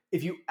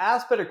if you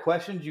ask better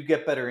questions, you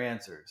get better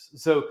answers.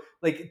 So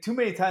like too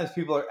many times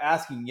people are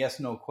asking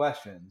yes, no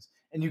questions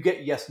and you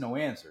get yes, no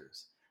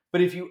answers. But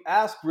if you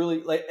ask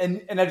really like,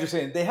 and as you're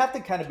saying, they have to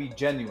kind of be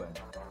genuine.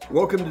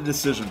 Welcome to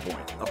Decision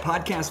Point, a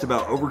podcast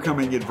about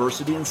overcoming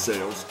adversity in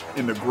sales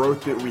and the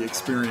growth that we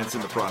experience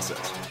in the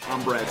process.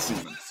 I'm Brad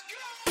Seaman.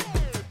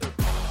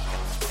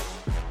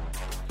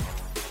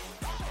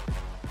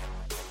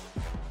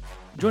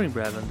 Joining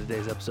Brad on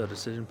today's episode of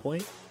Decision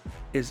Point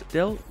is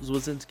Dale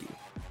Zwizinski,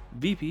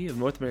 VP of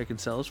North American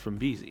Sales from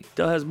Beezy.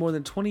 Dale has more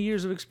than 20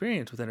 years of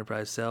experience with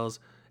enterprise sales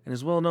and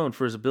is well known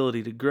for his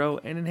ability to grow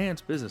and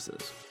enhance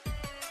businesses.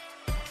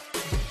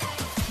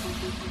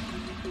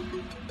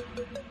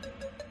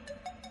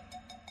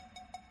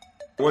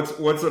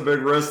 What's a big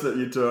risk that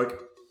you took,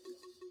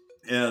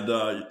 and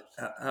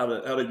how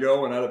to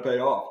go and how to pay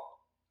off?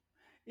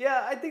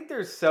 Yeah, I think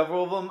there's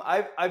several of them.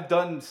 I've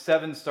done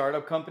 7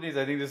 startup companies.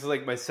 I think this is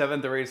like my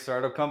 7th or 8th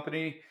startup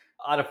company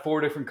out of 4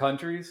 different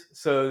countries.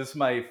 So this is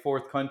my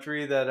 4th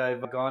country that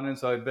I've gone in.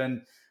 So I've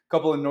been a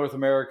couple in North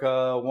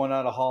America, one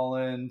out of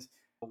Holland,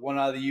 one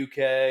out of the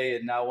UK,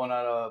 and now one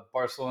out of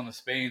Barcelona,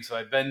 Spain. So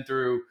I've been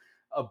through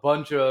a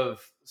bunch of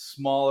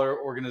smaller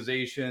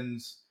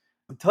organizations,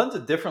 tons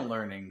of different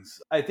learnings.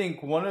 I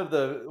think one of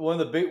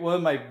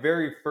my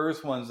very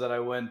first ones that I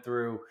went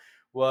through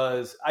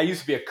was I used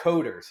to be a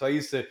coder. So I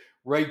used to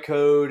write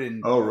code.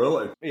 And Oh,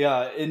 really?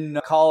 yeah, in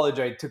college,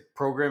 I took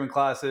programming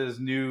classes,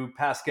 knew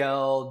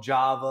Pascal,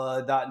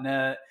 Java,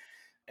 .NET,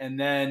 and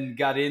then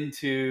got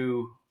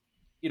into,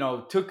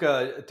 took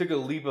a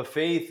leap of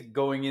faith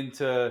going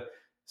into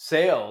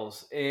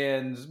sales.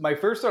 And my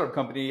first startup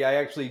company, I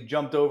actually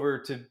jumped over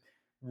to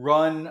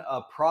run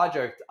a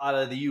project out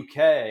of the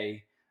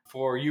UK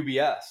for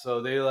UBS.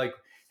 So they're like,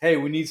 hey,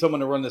 we need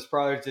someone to run this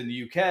project in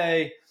the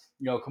UK.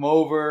 Come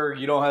over.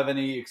 You don't have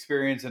any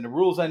experience in the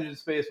rules engine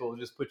space. We'll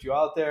just put you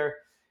out there.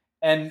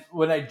 And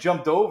when I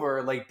jumped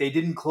over, like they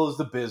didn't close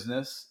the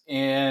business.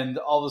 And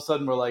all of a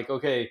sudden we're like,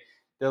 okay,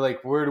 they're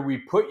like, where do we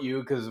put you?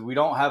 Because we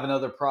don't have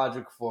another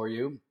project for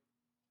you.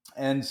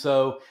 And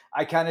so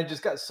I kind of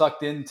just got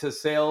sucked into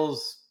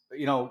sales,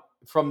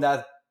 from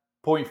that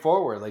point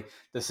forward. Like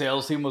the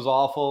sales team was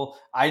awful.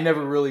 I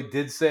never really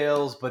did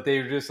sales, but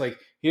they were just like,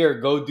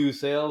 here, go do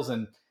sales.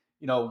 And,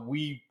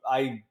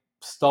 I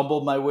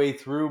stumbled my way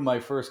through my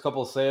first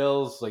couple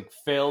sales, like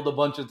failed a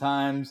bunch of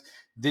times,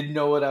 didn't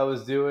know what I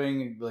was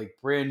doing, like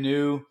brand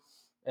new,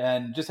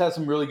 and just had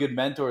some really good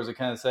mentors that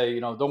kind of say,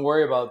 don't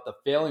worry about the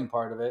failing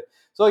part of it.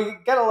 So I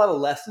got a lot of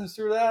lessons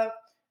through that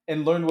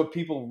and learned what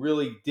people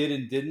really did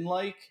and didn't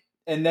like.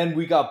 And then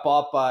we got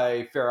bought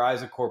by Fair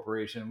Isaac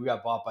Corporation. We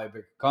got bought by a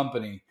bigger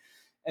company.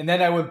 And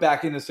then I went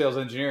back into sales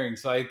engineering.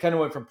 So I kind of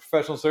went from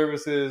professional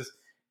services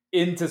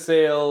into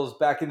sales,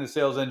 back into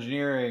sales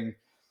engineering.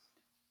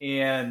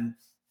 And,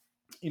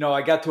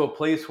 I got to a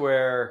place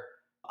where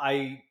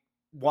I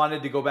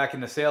wanted to go back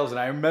into sales. And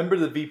I remember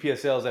the VP of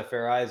sales at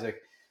Fair Isaac,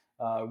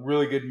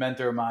 really good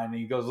mentor of mine. And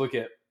he goes,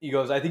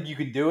 I think you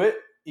can do it.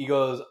 He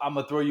goes, I'm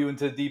going to throw you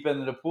into the deep end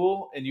of the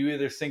pool and you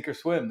either sink or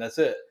swim. That's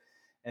it.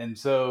 And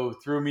so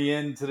threw me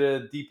into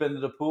the deep end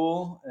of the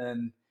pool.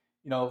 And,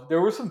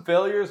 there were some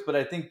failures, but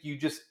I think you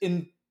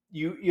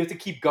have to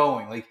keep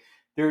going. Like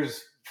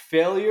there's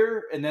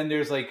failure and then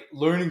there's like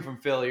learning from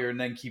failure and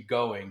then keep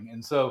going.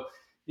 And so,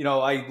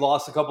 I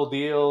lost a couple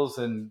deals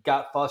and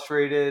got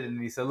frustrated.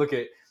 And he said,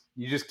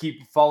 you just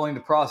keep following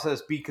the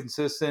process, be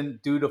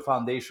consistent, do the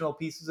foundational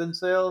pieces in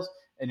sales,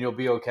 and you'll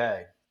be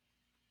okay.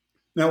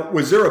 Now,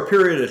 was there a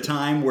period of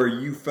time where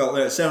you felt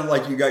that it sounded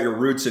like you got your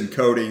roots in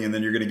coding and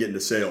then you're going to get into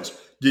sales?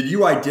 Did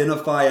you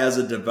identify as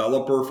a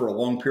developer for a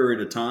long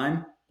period of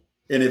time?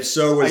 And if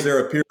so, was there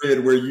a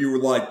period where you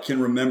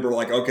can remember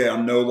okay,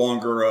 I'm no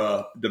longer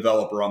a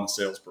developer, I'm a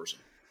salesperson?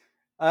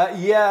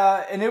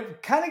 Yeah, and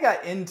it kind of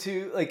got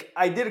into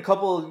I did a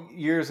couple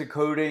years of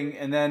coding,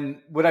 and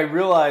then what I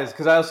realized,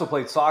 because I also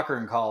played soccer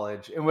in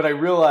college, and what I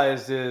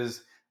realized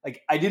is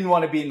I didn't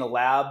want to be in the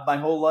lab my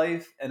whole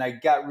life, and I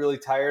got really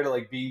tired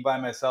of being by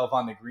myself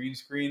on the green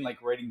screen,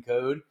 writing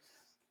code,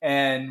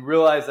 and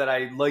realized that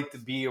I like to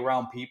be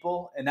around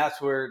people, and that's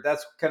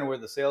kind of where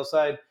the sales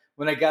side.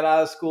 When I got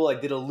out of school, I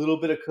did a little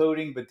bit of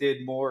coding, but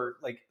did more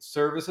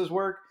services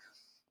work.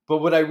 But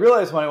what I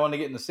realized when I wanted to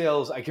get into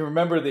sales, I can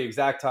remember the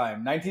exact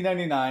time,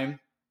 1999.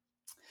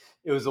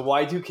 It was a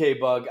Y2K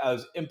bug. I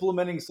was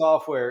implementing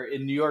software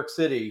in New York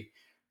City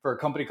for a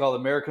company called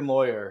American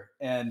Lawyer.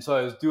 And so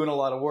I was doing a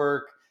lot of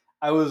work.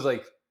 I was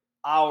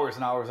hours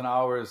and hours and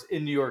hours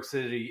in New York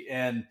City.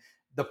 And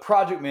the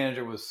project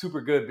manager was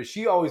super good, but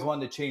she always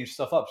wanted to change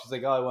stuff up. She's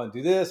like, oh, I want to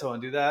do this. I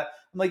want to do that.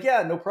 I'm like,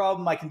 yeah, no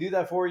problem. I can do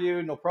that for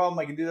you. No problem.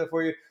 I can do that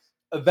for you.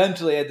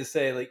 Eventually I had to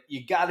say,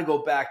 you got to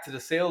go back to the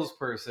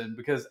salesperson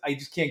because I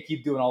just can't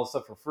keep doing all this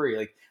stuff for free.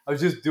 I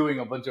was just doing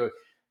a bunch of,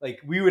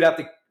 we would have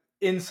to,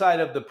 inside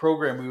of the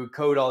program, we would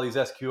code all these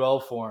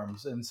SQL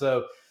forms. And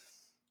so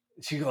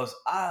she goes,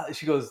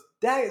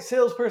 that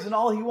salesperson,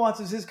 all he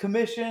wants is his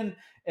commission.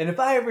 And if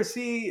I ever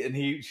see, and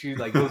she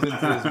goes into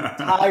this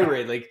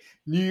tirade,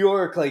 New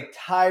York,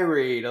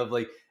 tirade of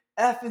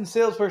effing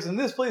salesperson,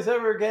 this place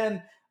ever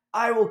again.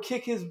 I will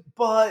kick his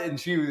butt. And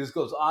she just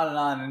goes on and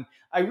on. And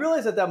I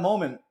realized at that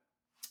moment,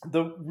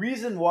 the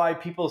reason why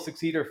people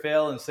succeed or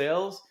fail in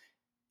sales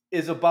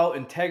is about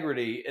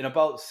integrity and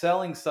about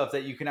selling stuff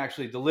that you can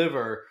actually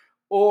deliver,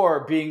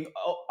 or being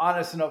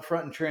honest and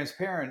upfront and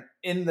transparent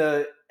in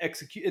the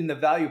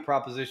value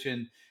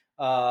proposition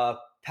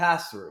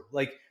pass through.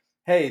 Like,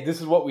 hey, this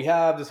is what we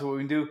have, this is what we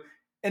can do.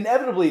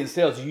 Inevitably in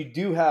sales, you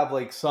do have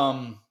like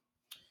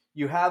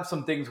you have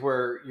some things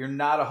where you're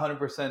not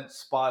 100%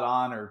 spot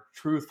on or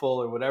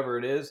truthful or whatever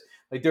it is.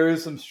 Like, there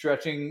is some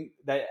stretching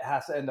that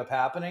has to end up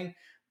happening,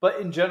 but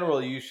in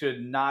general, you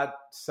should not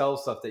sell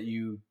stuff that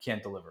you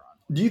can't deliver on.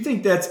 Do you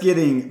think that's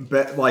getting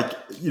like,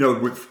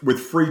 with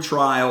free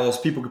trials,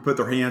 people can put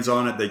their hands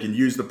on it, they can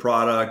use the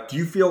product? Do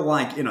you feel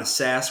like in a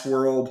SaaS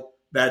world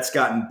that's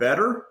gotten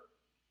better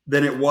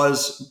than it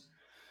was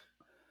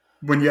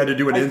when you had to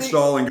do an I think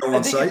install and go I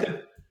on think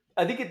site?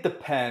 I think it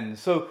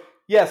depends. So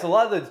yes, a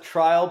lot of the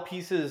trial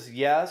pieces,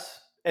 yes,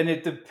 and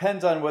it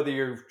depends on whether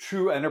you're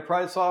true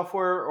enterprise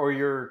software or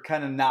you're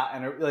kind of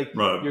not like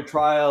Right. your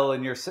trial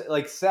and your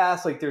like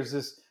SaaS. Like there's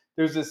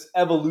this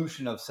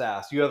evolution of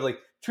SaaS. You have like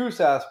true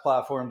SaaS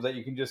platforms that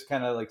you can just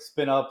kind of like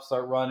spin up,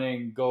 start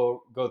running,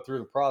 go through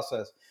the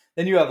process.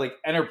 Then you have like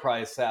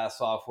enterprise SaaS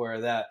software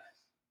that,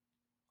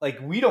 like,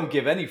 we don't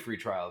give any free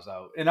trials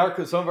out, and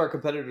some of our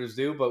competitors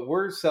do, but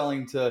we're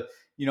selling to a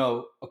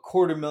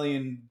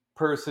 250,000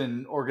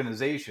 person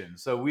organization.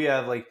 So we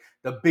have like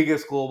the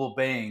biggest global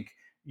bank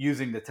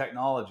using the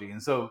technology,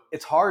 and so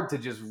it's hard to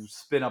just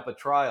spin up a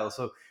trial.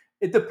 So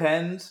it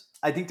depends.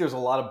 I think there's a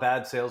lot of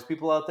bad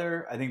salespeople out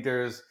there. I think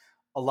there's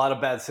a lot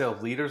of bad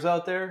sales leaders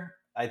out there.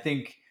 I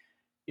think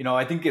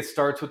it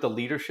starts with the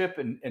leadership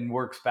and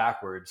works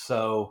backwards.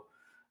 So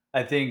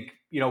I think,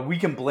 we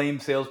can blame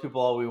salespeople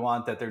all we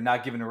want that they're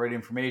not giving the right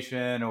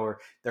information,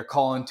 or they're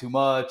calling too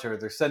much, or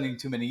they're sending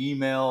too many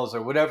emails,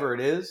 or whatever it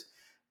is.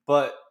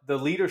 But the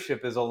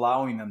leadership is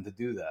allowing them to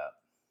do that.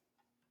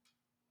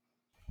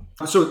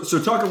 So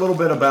talk a little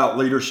bit about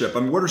leadership. I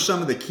mean, what are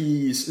some of the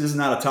keys? This is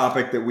not a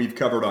topic that we've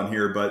covered on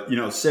here, but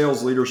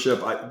sales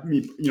leadership, I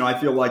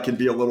feel like can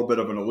be a little bit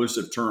of an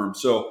elusive term.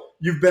 So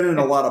you've been in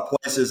a lot of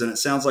places, and it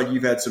sounds like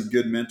you've had some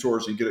good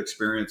mentors and good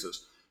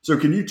experiences. So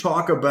can you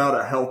talk about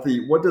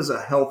what does a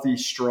healthy,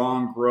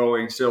 strong,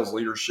 growing sales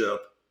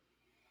leadership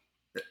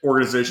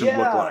organization look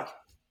Yeah. like?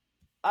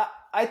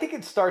 I think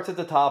it starts at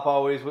the top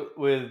always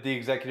with the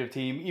executive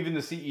team, even the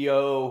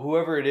CEO,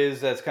 whoever it is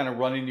that's kind of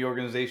running the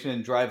organization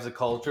and drives the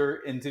culture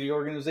into the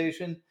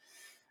organization.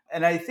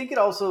 And I think it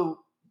also,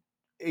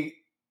 a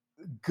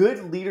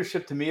good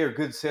leadership to me, or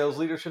good sales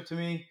leadership to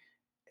me,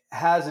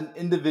 has an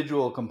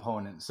individual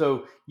component.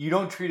 So you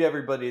don't treat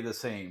everybody the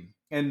same.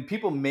 And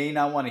people may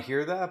not want to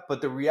hear that,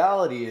 but the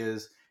reality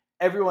is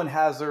everyone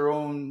has their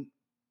own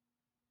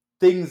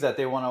things that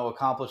they want to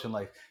accomplish in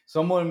life.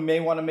 Someone may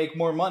want to make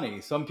more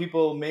money. Some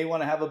people may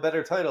want to have a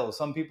better title.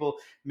 Some people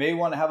may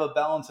want to have a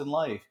balance in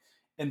life.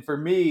 And for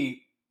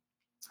me,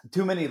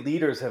 too many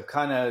leaders have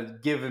kind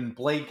of given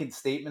blanket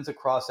statements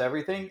across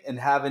everything and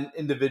haven't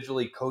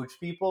individually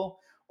coached people,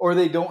 or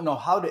they don't know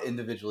how to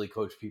individually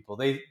coach people.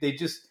 They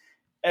just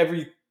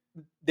every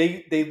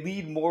they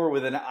lead more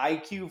with an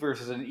IQ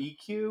versus an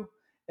EQ,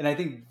 and I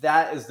think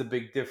that is the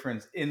big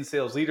difference in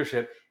sales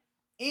leadership.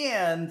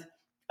 And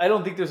I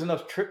don't think there's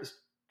enough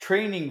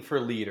training for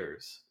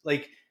leaders.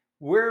 Like,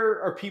 where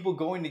are people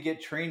going to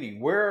get training?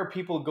 Where are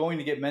people going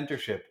to get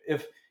mentorship?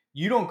 If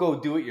you don't go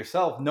do it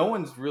yourself, no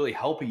one's really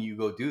helping you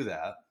go do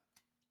that.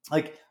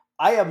 Like,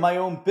 I have my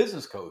own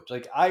business coach.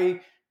 Like,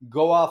 I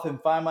go off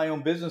and find my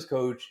own business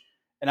coach,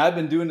 and I've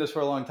been doing this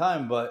for a long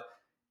time, but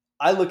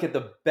I look at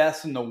the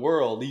best in the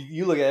world.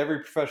 You look at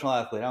every professional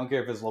athlete. I don't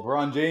care if it's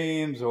LeBron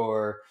James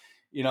or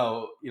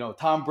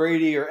Tom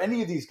Brady or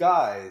any of these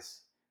guys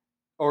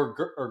or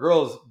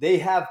girls. They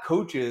have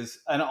coaches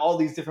in all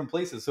these different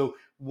places. So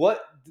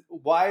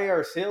why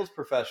are sales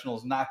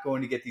professionals not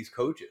going to get these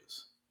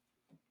coaches?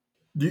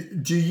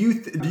 Do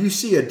you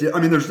see I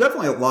mean, there's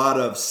definitely a lot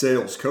of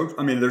sales coach.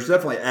 I mean, there's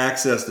definitely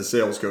access to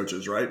sales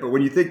coaches, right? But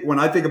when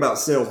I think about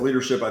sales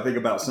leadership, I think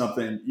about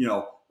something,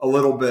 a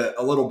little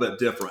bit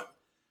different.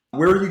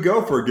 Where do you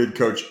go for a good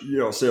coach,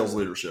 sales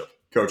leadership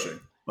coaching?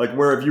 Like,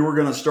 where, if you were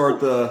going to start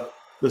the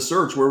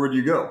search, where would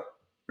you go?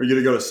 Are you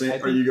going to go to I Are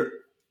think you go?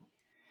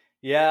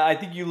 Yeah, I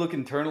think you look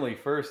internally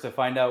first to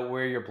find out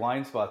where your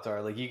blind spots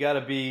are. Like,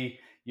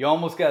 you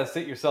almost got to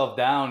sit yourself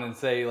down and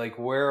say, like,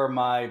 where are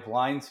my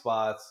blind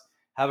spots?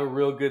 Have a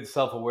real good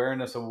self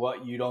awareness of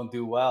what you don't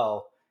do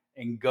well,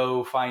 and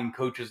go find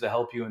coaches to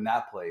help you in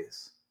that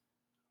place.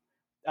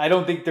 I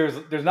don't think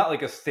there's not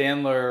like a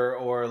Sandler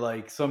or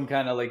like some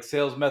kind of like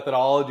sales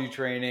methodology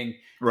training.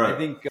 I Right.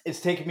 think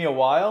it's taken me a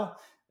while.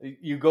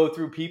 You go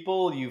through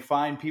people, you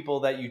find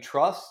people that you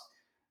trust.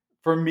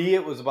 For me,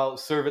 it was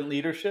about servant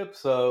leadership.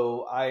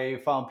 So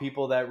I found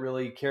people that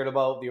really cared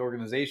about the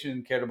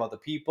organization, cared about the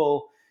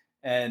people,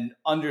 and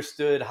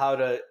understood how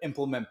to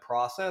implement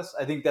process.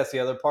 I think that's the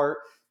other part.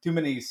 Too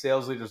many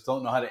sales leaders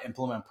don't know how to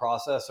implement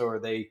process, or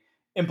they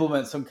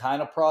implement some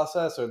kind of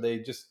process, or they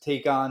just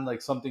take on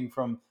like something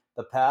from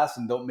the past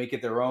and don't make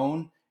it their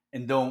own.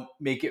 and don't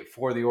make it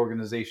for the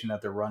organization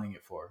that they're running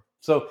it for.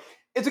 So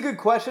it's a good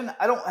question.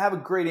 I don't have a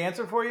great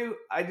answer for you.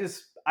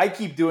 I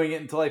keep doing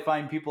it until I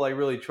find people I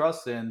really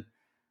trust in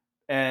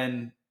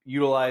and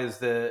utilize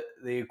the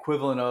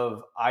equivalent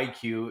of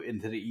IQ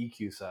into the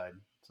EQ side.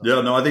 So.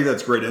 Yeah, no, I think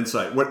that's great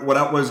insight. What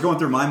was going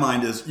through my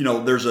mind is,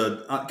 there's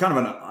a kind of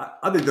an.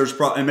 I think there's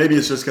probably, and maybe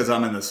it's just because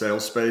I'm in the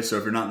sales space. So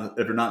if you're not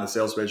in the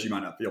sales space, you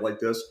might not feel like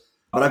this.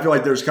 But I feel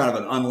like there's kind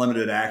of an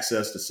unlimited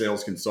access to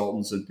sales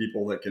consultants and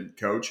people that can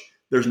coach.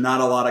 There's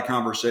not a lot of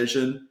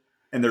conversation,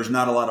 and there's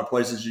not a lot of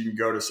places you can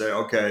go to say,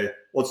 okay,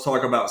 let's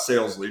talk about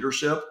sales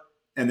leadership,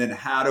 and then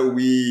how do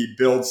we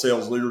build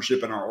sales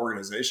leadership in our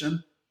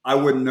organization. I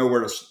wouldn't know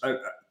where to.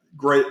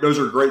 Great, those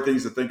are great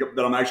things to think of,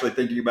 that I'm actually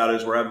thinking about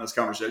as we're having this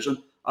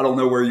conversation. I don't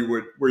know where you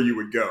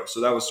would go.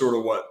 So that was sort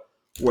of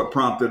what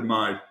prompted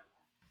my.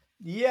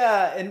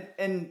 Yeah,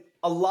 and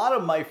a lot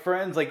of my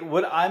friends, like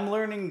what I'm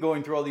learning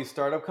going through all these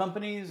startup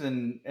companies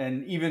and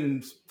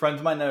even friends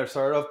of mine that are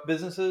startup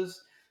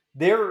businesses,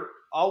 they're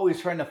always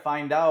trying to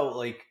find out,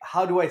 like,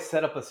 how do I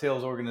set up a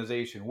sales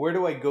organization? Where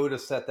do I go to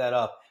set that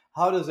up?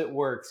 How does it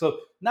work? So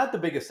not the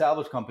big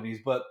established companies,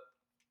 but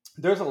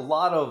there's a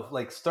lot of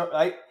like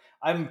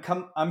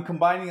I'm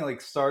combining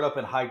like startup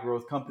and high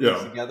growth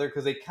companies together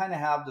because they kind of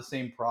have the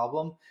same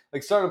problem.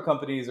 Like startup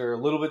companies are a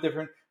little bit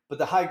different, but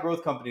the high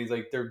growth companies,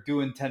 like they're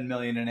doing 10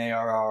 million in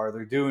ARR,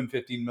 they're doing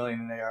 15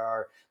 million in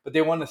ARR, but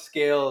they want to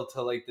scale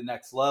to like the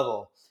next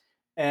level.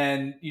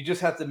 And you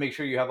just have to make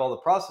sure you have all the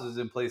processes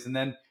in place. And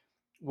then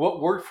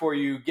what worked for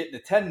you getting to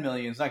 10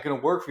 million is not going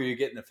to work for you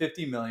getting to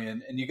 50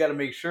 million. And you got to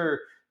make sure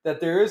that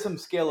there is some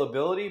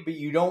scalability, but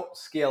you don't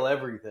scale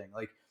everything.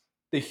 Like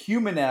the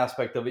human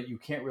aspect of it, you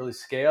can't really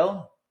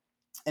scale.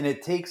 And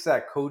it takes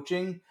that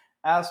coaching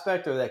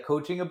aspect or that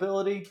coaching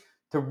ability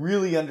to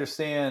really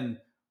understand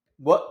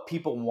what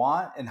people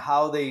want and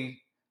how they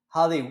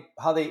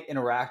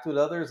interact with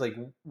others. Like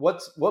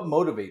what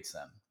motivates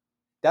them.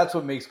 That's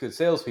what makes good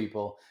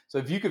salespeople. So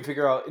if you can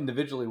figure out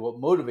individually what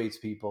motivates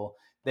people,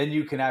 then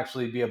you can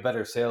actually be a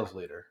better sales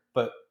leader.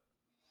 But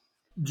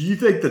do you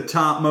think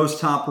the most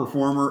top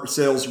performer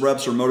sales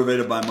reps are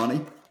motivated by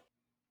money?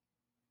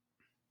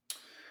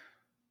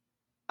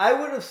 I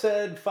would have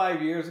said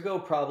 5 years ago,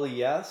 probably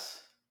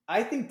yes.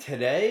 I think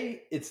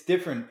today it's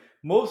different.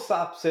 Most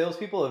top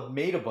salespeople have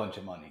made a bunch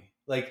of money.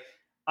 Like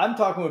I'm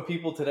talking with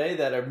people today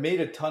that have made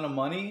a ton of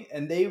money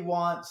and they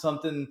want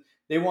something,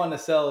 they want to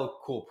sell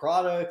cool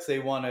products. They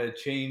want to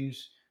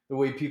change the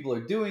way people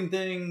are doing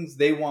things.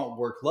 They want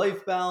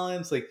work-life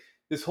balance. Like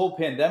this whole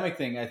pandemic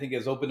thing, I think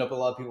has opened up a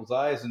lot of people's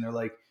eyes and they're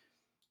like,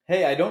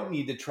 hey, I don't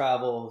need to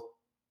travel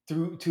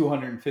through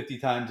 250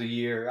 times a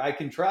year. I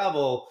can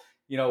travel,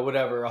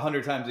 whatever,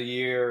 100 times a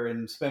year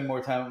and spend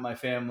more time with my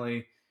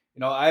family.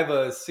 I have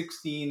a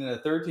 16 and a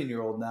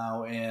 13-year-old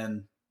now,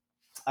 and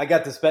I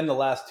got to spend the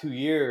last 2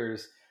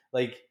 years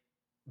like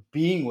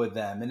being with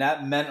them. And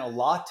that meant a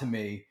lot to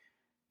me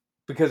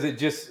because it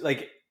just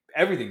like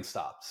everything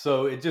stopped.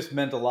 So it just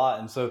meant a lot.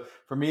 And so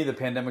for me, the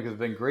pandemic has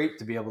been great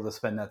to be able to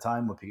spend that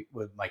time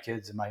with my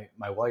kids and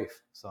my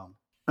wife. So.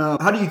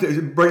 How do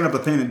you bringing up the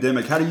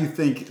pandemic? How do you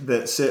think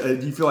that?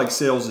 Do you feel like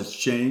sales has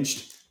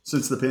changed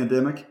since the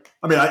pandemic?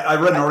 I mean, I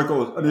read an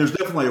article. I mean, there's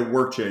definitely a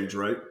work change,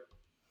 right?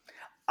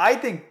 I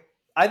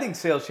think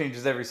sales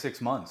changes every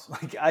 6 months.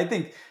 Like I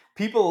think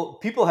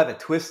people have it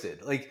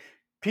twisted. Like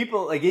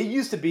people like it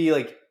used to be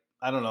like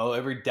I don't know,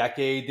 every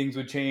decade things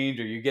would change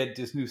or you get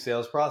this new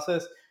sales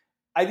process.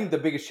 I think the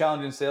biggest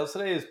challenge in sales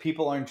today is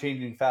people aren't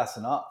changing fast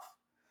enough.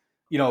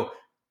 You know,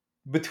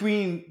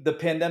 between the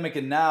pandemic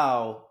and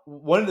now,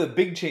 one of the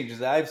big changes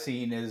that I've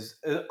seen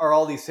are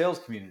all these sales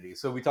communities.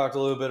 So we talked a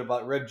little bit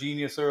about Rev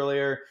Genius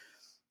earlier.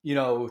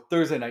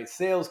 Thursday Night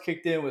Sales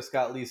kicked in with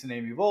Scott Leese and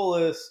Amy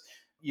Volas.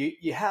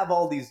 You have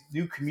all these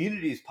new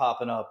communities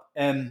popping up.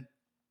 And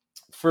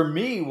for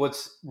me,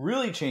 what's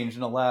really changed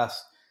in the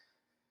last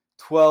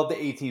 12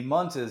 to 18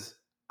 months is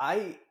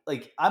I'm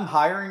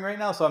hiring right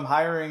now. So I'm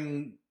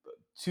hiring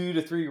 2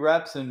 to 3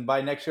 reps. And by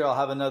next year, I'll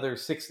have another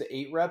 6 to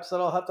 8 reps that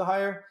I'll have to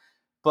hire.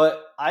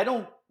 But I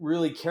don't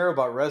really care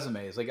about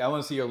resumes. Like I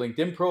want to see your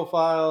LinkedIn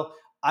profile.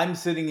 I'm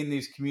sitting in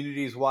these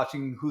communities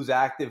watching who's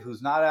active,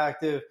 who's not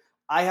active.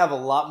 I have a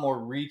lot more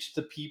reach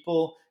to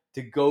people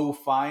to go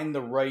find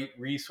the right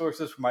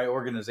resources for my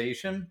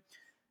organization.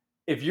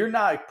 If you're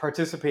not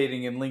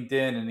participating in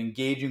LinkedIn and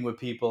engaging with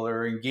people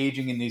or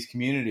engaging in these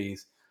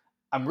communities,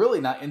 I'm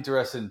really not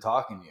interested in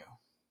talking to you.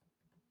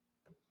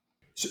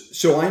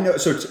 So I know.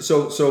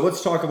 So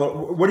let's talk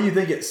about what do you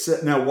think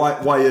it's now?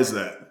 Why is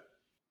that?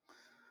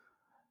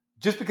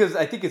 Just because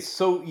I think it's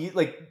so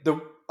like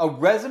a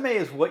resume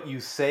is what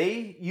you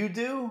say you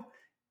do,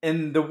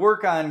 and the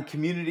work on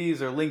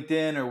communities or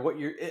LinkedIn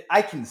or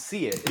I can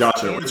see it.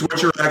 Gotcha. It's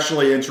what you're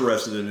actually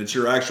interested in. It's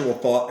your actual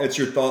thought. It's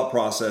your thought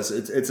process.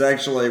 It's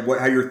actually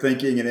how you're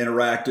thinking and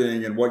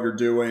interacting and what you're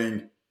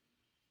doing.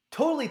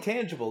 Totally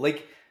tangible.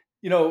 Like,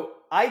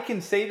 I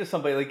can say to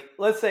somebody, like,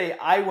 let's say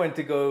I went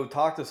to go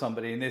talk to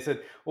somebody and they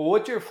said, well,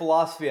 what's your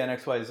philosophy on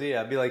XYZ?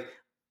 I'd be like,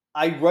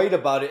 I write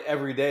about it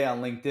every day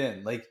on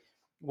LinkedIn. Like,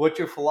 what's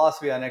your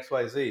philosophy on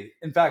XYZ?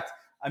 In fact,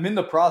 I'm in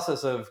the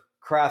process of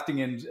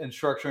crafting and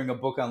structuring a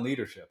book on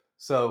leadership.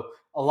 So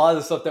a lot of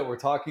the stuff that we're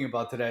talking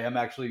about today, I'm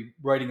actually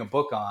writing a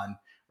book on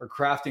or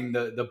crafting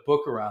the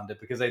book around it,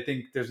 because I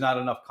think there's not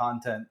enough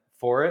content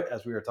for it,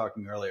 as we were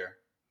talking earlier.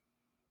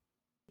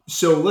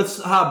 So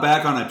let's hop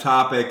back on a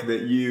topic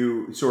that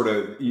you sort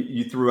of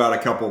you threw out a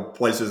couple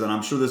places, and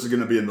I'm sure this is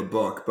going to be in the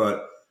book,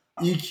 but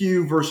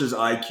EQ versus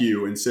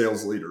IQ in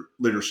sales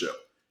leadership.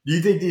 Do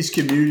you think these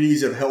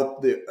communities have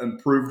helped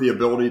improve the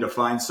ability to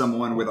find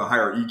someone with a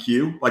higher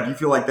EQ? Like, you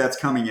feel like that's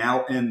coming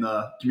out in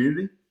the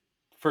community?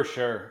 For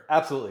sure,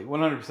 absolutely,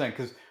 100%.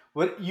 Because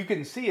what you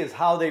can see is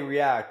how they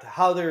react,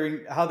 how they're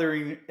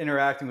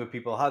interacting with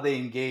people, how they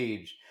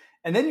engage,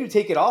 and then you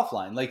take it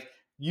offline. Like,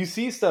 you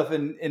see stuff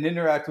and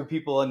interact with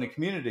people in the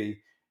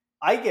community.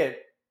 I get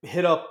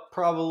hit up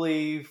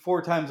probably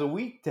 4 times a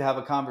week to have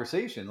a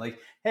conversation. Like,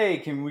 hey,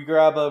 can we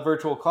grab a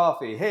virtual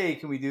coffee? Hey,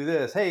 can we do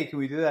this? Hey, can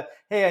we do that?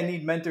 Hey, I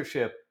need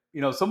mentorship.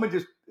 Someone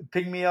just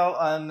pinged me out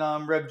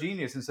on Rev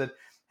Genius and said,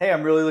 hey,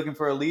 I'm really looking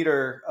for a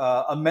leader,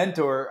 a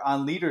mentor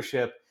on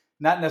leadership,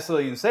 not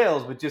necessarily in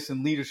sales, but just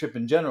in leadership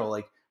in general.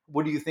 Like,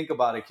 what do you think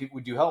about it?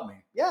 Would you help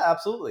me? Yeah,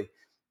 absolutely.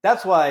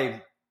 That's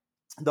why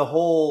the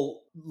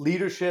whole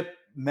leadership,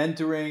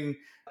 mentoring,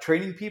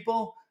 training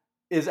people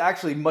is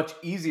actually much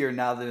easier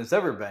now than it's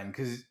ever been,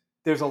 because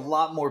there's a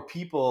lot more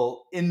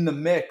people in the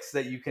mix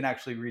that you can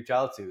actually reach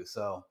out to.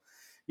 So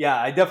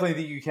yeah, I definitely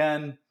think you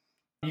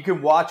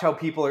can watch how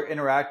people are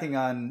interacting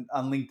on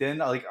LinkedIn.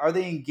 Like, are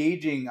they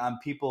engaging on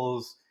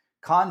people's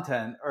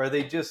content, or are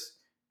they just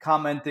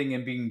commenting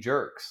and being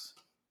jerks?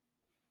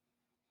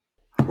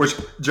 Which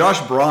Josh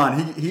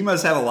Braun, he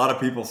must have a lot of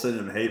people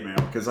sending him hate mail,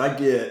 because I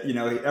get,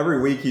 every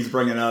week he's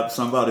bringing up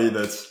somebody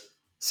that's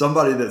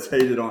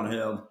hated on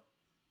him.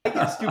 I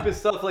get stupid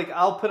stuff like,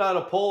 I'll put out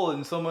a poll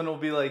and someone will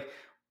be like,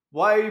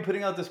 why are you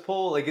putting out this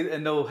poll? Like,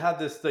 and they'll have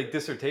this like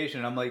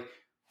dissertation. I'm like,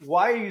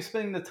 why are you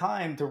spending the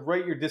time to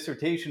write your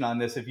dissertation on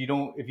this if you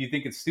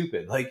think it's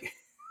stupid? Like,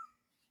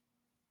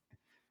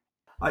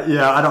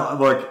 Yeah, I don't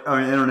look.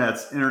 I mean,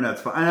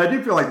 internet's fine, and I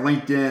do feel like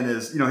LinkedIn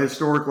is,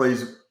 historically,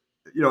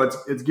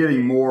 it's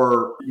getting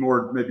more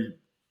maybe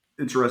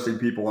interesting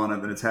people on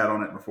it than it's had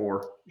on it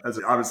before, as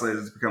obviously as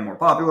it's become more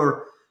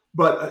popular.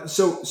 But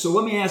so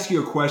let me ask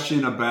you a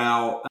question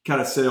about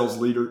kind of sales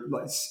leadership,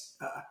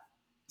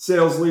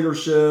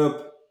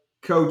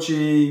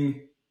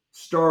 coaching,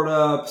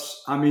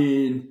 startups. I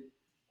mean,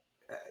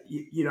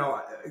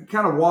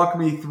 kind of walk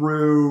me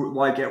through,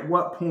 like, at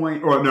what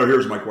point. Or no,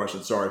 here's my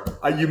question. Sorry,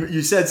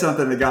 you said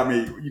something that got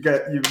me. You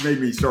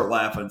made me start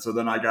laughing. So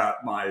then I got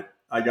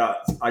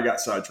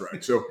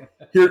sidetracked.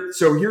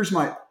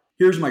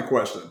 Here's my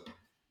question.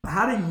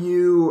 How do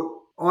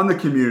you, on the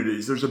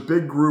communities? There's a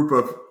big group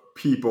of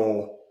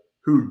people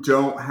who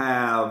don't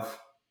have,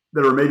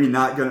 that are maybe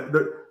not going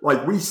to,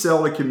 like, we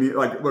sell a community.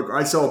 Like, look,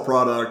 I sell a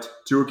product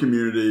to a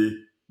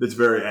community that's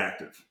very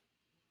active.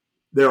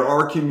 There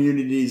are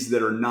communities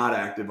that are not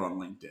active on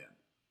LinkedIn.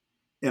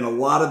 And a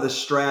lot of the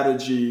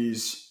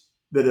strategies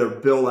that are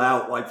built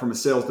out, like from a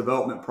sales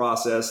development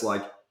process,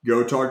 like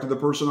go talk to the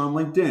person on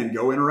LinkedIn,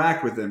 go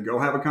interact with them, go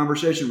have a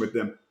conversation with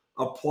them,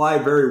 apply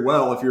very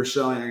well if you're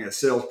selling a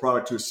sales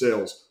product to a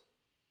sales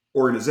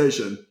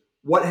organization.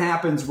 What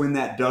happens when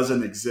that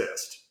doesn't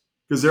exist?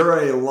 Because there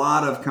are a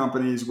lot of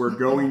companies where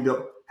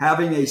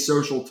having a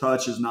social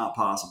touch is not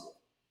possible.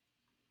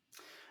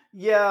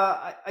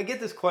 yeah, I get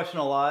this question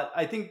a lot.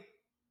 I think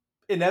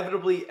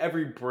inevitably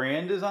every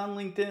brand is on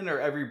LinkedIn, or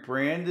every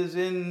brand is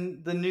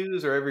in the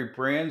news, or every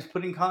brand's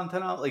putting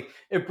content out. Like,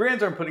 if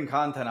brands aren't putting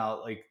content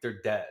out, like,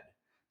 they're dead.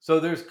 So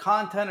there's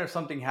content or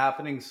something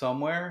happening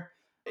somewhere,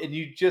 and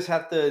you just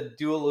have to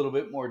do a little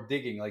bit more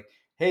digging. Like,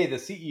 hey, the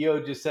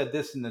CEO just said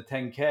this in the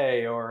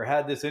 10K, or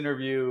had this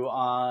interview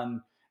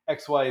on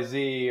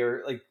XYZ,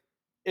 or like,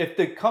 if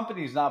the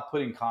company's not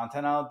putting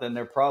content out, then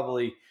they're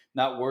probably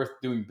not worth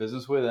doing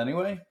business with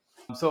anyway.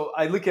 So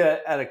I look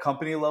at a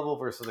company level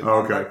versus a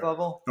contact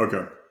level.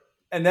 Okay.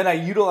 And then I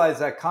utilize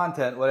that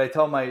content. What I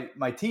tell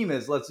my team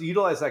is, let's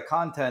utilize that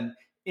content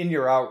in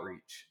your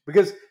outreach.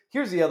 Because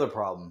here's the other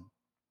problem.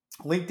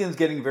 LinkedIn's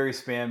getting very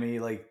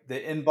spammy. Like, the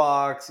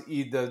inbox,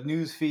 the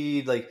news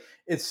feed, like,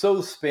 it's so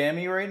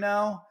spammy right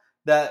now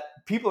that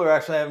people are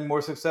actually having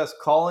more success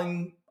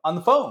calling on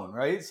the phone,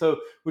 right? So,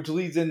 which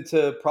leads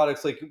into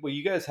products like what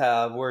you guys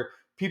have, where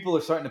people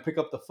are starting to pick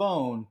up the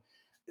phone.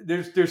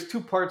 There's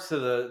two parts to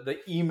the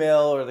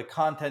email or the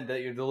content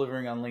that you're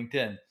delivering on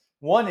LinkedIn.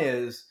 One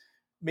is,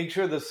 make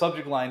sure the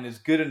subject line is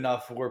good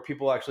enough where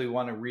people actually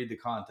want to read the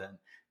content.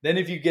 Then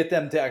if you get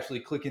them to actually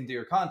click into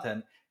your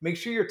content, make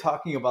sure you're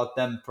talking about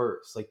them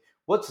first. Like,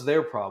 what's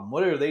their problem?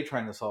 What are they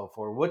trying to solve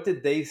for? What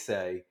did they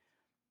say?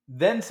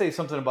 Then say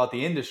something about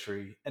the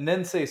industry, and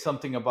then say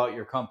something about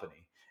your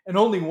company. And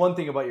only one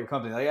thing about your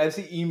company. Like, I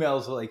see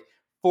emails with like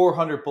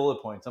 400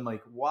 bullet points. I'm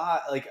like, why?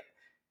 Like,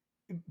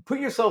 put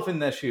yourself in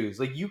their shoes.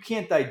 Like, you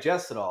can't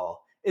digest it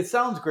all. It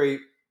sounds great.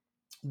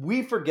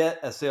 We forget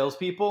as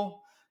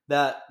salespeople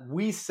that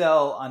we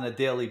sell on a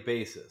daily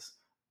basis.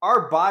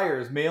 Our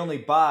buyers may only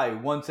buy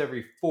once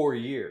every 4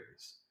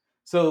 years.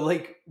 So,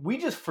 like, we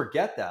just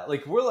forget that.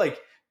 Like, we're like,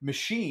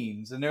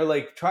 machines, and they're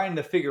like trying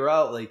to figure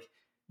out like,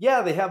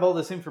 yeah, they have all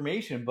this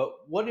information, but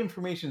what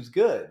information is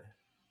good?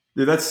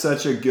 Dude, that is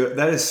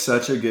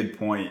such a good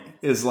point.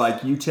 Is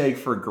like you take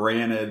for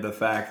granted the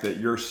fact that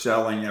you're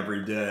selling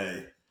every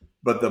day,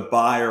 but the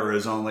buyer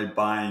is only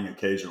buying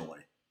occasionally.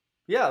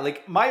 Yeah,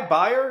 like my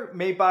buyer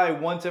may buy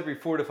once every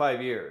 4 to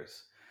 5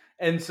 years.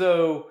 And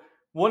so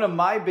one of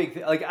my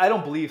like I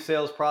don't believe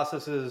sales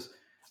process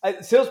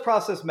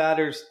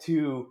matters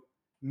to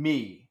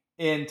me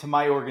and to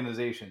my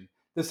organization.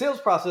 The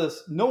sales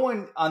process, no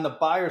one on the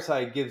buyer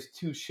side gives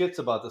two shits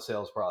about the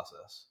sales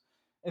process.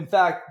 In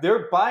fact,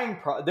 they're trying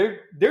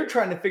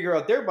to figure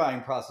out their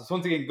buying process.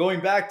 Once again,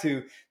 going back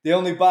to they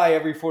only buy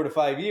every 4 to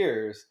 5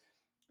 years.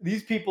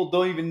 These people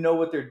don't even know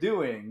what they're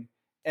doing,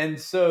 and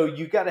so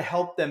you got to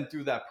help them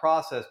through that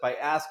process by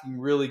asking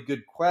really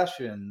good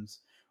questions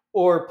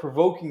or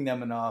provoking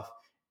them enough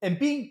and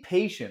being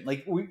patient.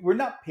 Like we're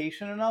not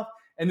patient enough.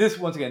 And this,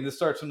 once again, this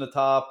starts from the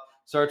top,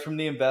 starts from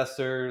the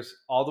investors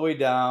all the way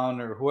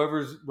down or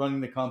whoever's running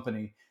the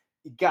company.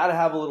 You got to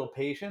have a little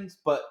patience,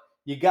 but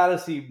you got to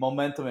see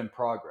momentum and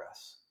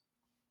progress.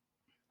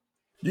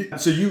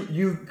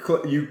 You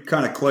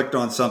kind of clicked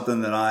on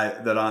something that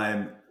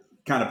I'm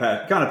kind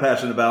of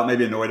passionate about,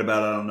 maybe annoyed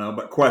about, I don't know,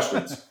 but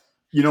questions.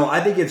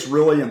 I think it's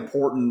really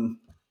important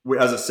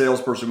as a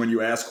salesperson when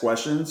you ask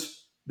questions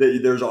that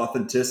there's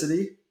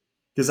authenticity,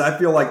 because I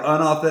feel like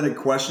unauthentic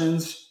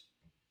questions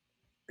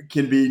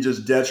can be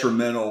just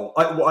detrimental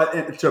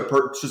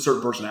to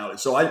certain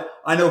personalities. So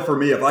I know for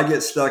me, if I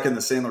get stuck in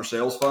the Sandler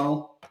sales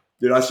funnel,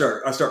 dude, I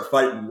start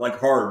fighting like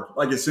hard.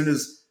 Like as soon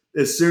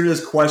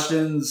as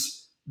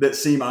questions that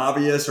seem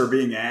obvious are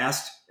being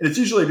asked, and it's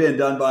usually being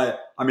done by,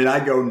 I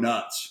go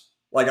nuts.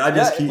 Like I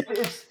just Yeah, keep.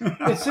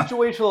 it's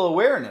situational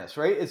awareness,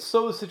 right? It's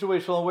so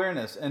situational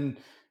awareness and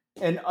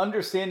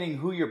understanding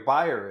who your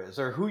buyer is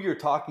or who you're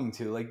talking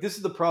to. Like this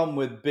is the problem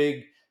with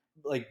big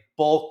like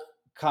bulk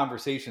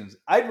conversations.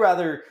 I'd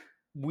rather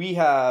we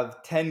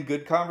have 10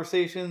 good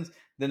conversations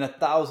than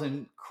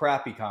 1,000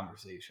 crappy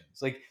conversations.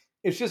 Like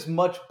it's just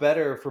much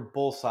better for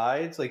both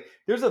sides. Like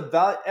there's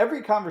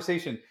every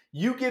conversation,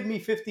 you give me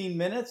 15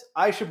 minutes,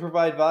 I should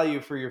provide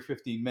value for your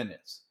 15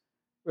 minutes.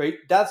 Right?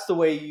 That's the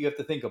way you have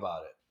to think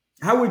about it.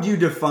 How would you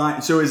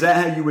define? So is that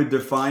how you would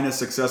define a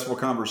successful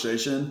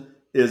conversation?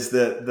 Is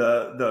that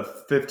the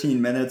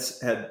 15 minutes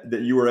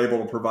that you were able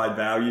to provide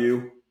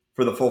value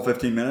for the full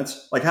 15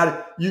 minutes? Like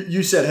how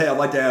you said, hey, I'd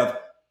like to have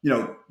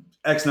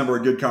X number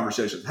of good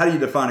conversations. How do you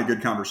define a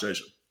good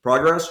conversation?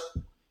 Progress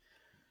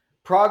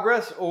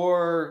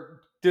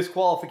or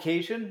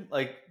disqualification,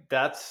 like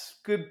that's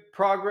good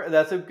progress.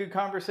 That's a good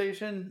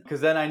conversation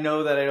because then I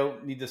know that I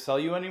don't need to sell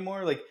you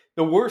anymore. Like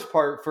the worst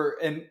part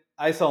and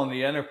I sell in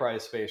the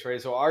enterprise space,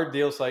 right? So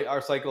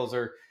our cycles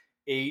are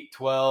 8,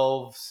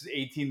 12,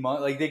 18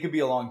 months. Like they could be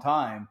a long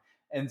time.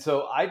 And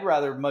so I'd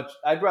rather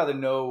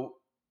know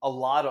a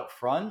lot up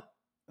front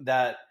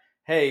that,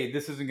 hey,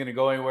 this isn't going to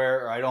go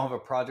anywhere, or I don't have a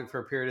project for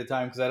a period of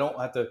time because I don't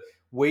have to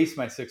waste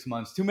my 6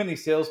 months. Too many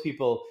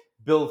salespeople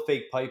build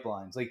fake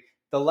pipelines. Like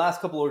the last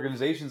couple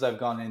organizations I've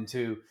gone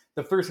into,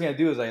 the first thing I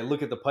do is I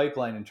look at the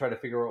pipeline and try to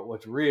figure out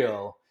what's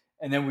real,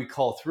 and then we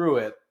call through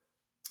it,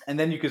 and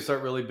then you can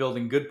start really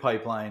building good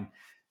pipeline.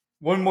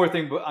 One more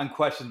thing on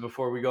questions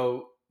before we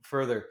go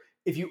further.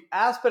 If you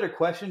ask better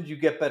questions, you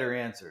get better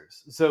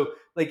answers. So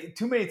like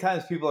too many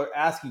times people are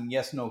asking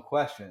yes, no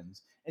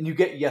questions and you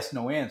get yes,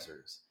 no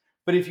answers.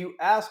 But if you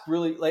ask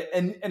really like,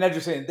 and as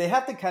you're saying, they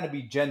have to kind of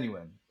be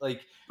genuine.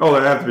 Like, Oh,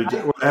 they have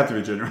to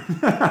be genuine.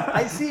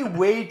 I see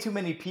way too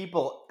many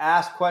people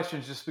ask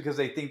questions just because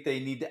they think they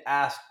need to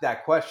ask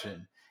that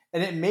question.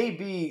 And it may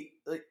be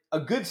like a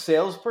good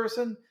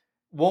salesperson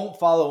won't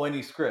follow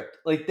any script.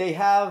 Like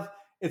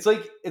it's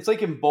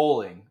like in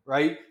bowling,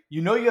 right?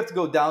 You know you have to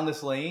go down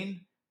this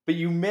lane, but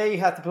you may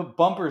have to put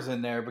bumpers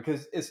in there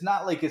because it's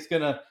not like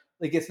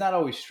it's not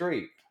always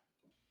straight.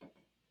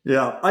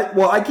 Yeah,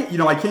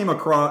 I came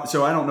across.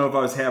 So I don't know if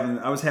I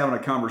was having a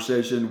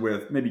conversation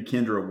with maybe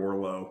Kendra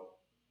Warlow.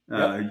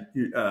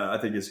 Yep. I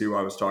think is who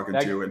I was talking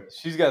to, and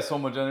She's got so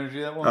much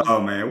energy, that woman. oh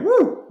man,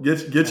 woo!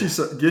 Get you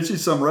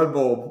some Red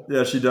Bull.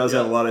 Yeah, she does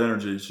have a Yeah. lot of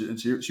energy.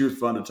 She was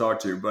fun to talk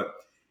to. But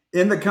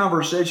in the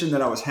conversation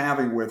that I was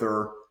having with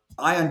her,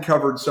 I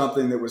uncovered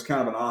something that was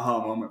kind of an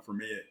aha moment for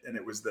me, and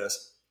it was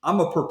this: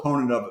 I'm a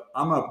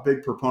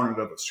big proponent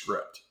of a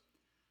script,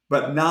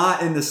 but Yep.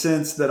 not in the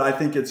sense that I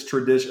think it's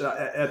tradition.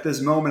 At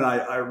this moment,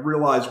 I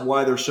realize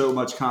why there's so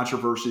much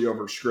controversy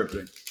over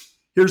scripting.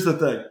 Here's the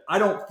thing: I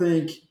don't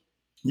think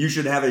you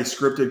should have a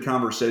scripted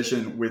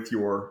conversation with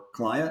your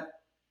client,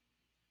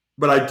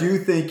 but I do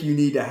think you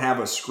need to have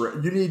a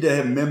script. You need to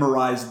have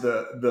memorized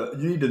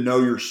you need to know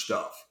your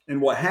stuff. And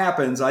what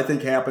happens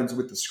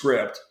with the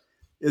script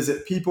is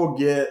that people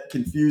get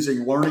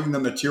confusing learning the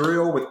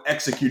material with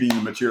executing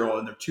the material,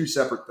 and they're two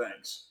separate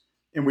things.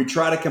 And we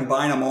try to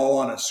combine them all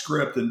on a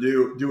script and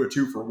do a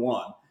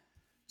 2-for-1.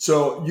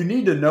 So you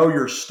need to know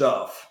your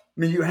stuff.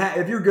 I mean,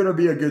 if you're going to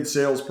be a good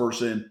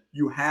salesperson,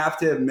 you have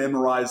to have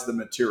memorized the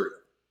material.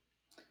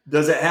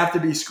 Does it have to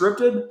be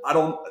scripted? I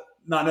don't.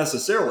 not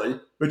necessarily,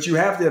 but you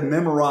have to have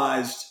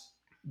memorized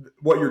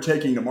what you're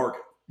taking to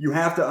market. You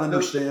have to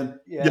understand.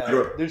 Yeah,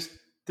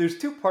 there's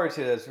two parts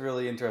here that's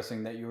really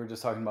interesting that you were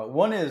just talking about.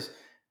 One is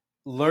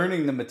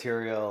learning the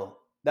material.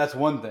 That's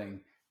one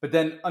thing, but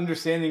then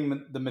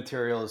understanding the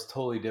material is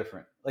totally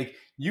different. Like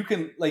you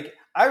can, like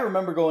I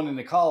remember going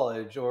into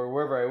college or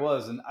wherever I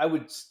was, and I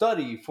would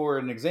study for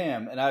an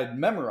exam and I'd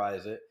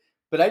memorize it,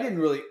 but I didn't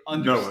really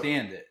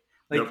understand it.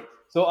 Like Yep.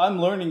 so, I'm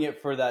learning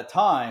it for that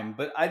time,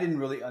 but I didn't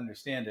really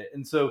understand it,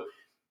 and so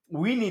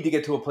we need to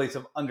get to a place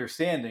of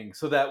understanding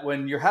so that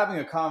when you're having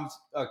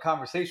a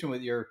conversation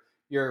with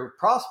your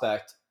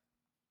prospect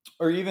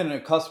or even a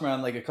customer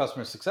on like a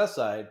customer success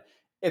side,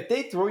 if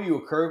they throw you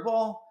a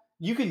curveball,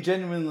 you can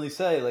genuinely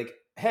say like,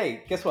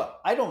 "Hey, guess what?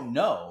 I don't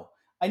know.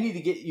 I need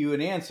to get you an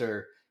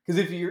answer." Because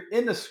if you're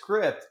in a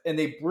script and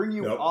they bring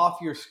you Yep.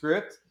 off your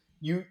script,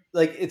 you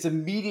like it's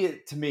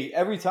immediate to me.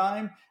 Every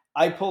time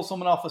I pull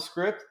someone off a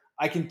script,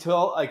 I can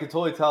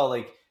totally tell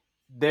like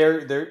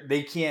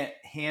they can't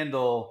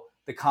handle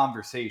the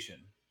conversation.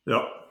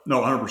 Yep.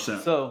 No,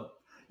 100%. So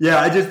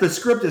Yeah, the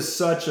script is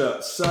such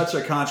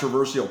a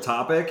controversial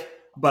topic,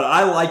 but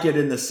I like it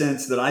in the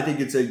sense that I think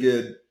it's a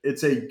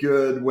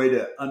good way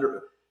to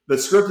the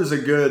script is a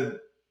good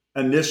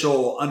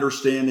initial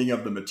understanding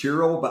of the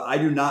material, but I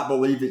do not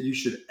believe that you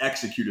should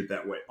execute it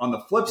that way. On the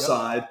flip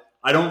side,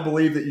 I don't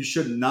believe that you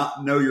should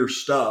not know your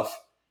stuff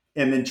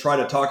and then try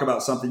to talk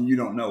about something you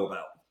don't know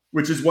about,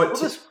 which is what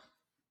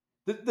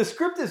the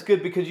script is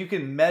good because you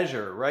can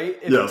measure, right?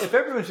 Yes. If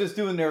everyone's just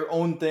doing their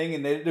own thing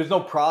and there's no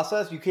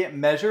process, you can't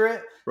measure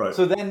it. Right.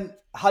 So then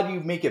how do you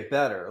make it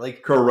better?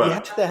 Like, Correct. You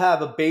have to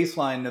have a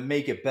baseline to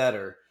make it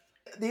better.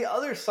 The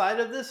other side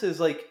of this is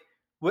like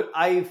what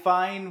I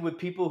find with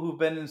people who've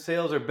been in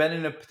sales or been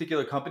in a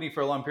particular company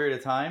for a long period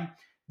of time,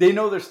 they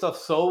know their stuff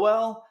so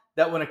well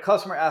that when a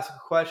customer asks a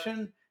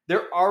question,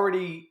 they're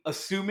already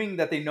assuming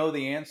that they know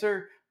the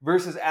answer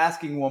versus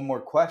asking one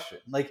more question.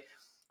 Like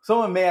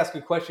someone may ask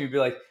a question, you'd be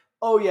like,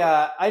 "Oh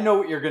yeah, I know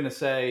what you're going to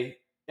say,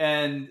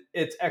 and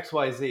it's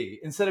XYZ."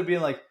 Instead of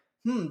being like,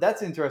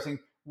 that's interesting.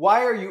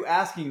 Why are you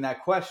asking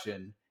that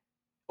question?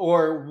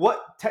 Or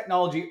what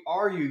technology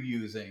are you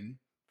using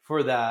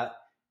for that?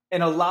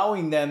 And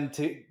allowing them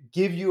to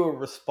give you a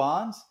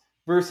response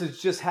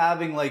versus just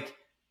having like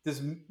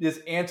this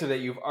answer that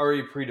you've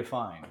already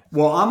predefined.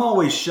 Well, I'm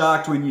always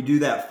shocked when you do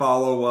that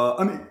follow up.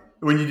 I mean,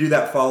 when you do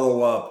that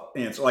follow up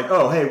answer, like,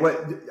 "Oh, hey,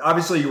 what?"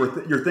 Obviously,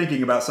 you're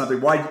thinking about something.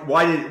 Why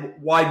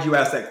did you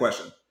ask that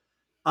question?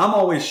 I'm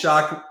always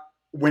shocked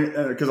when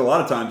because a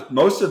lot of times,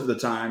 most of the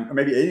time, or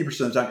maybe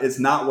 80% of the time, it's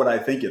not what I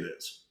think it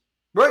is.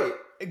 Right,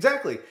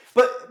 exactly.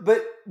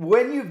 But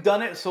when you've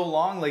done it so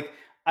long, like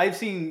I've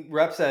seen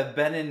reps that have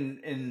been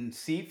in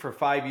seat for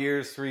 5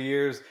 years, 3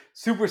 years,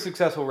 super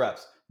successful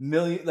reps,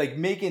 like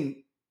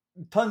making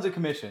tons of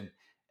commission,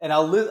 and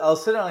I'll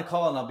sit on a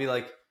call and I'll be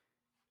like,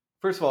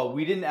 first of all,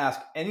 we didn't ask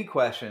any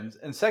questions.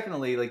 And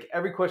secondly, like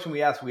every question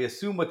we asked, we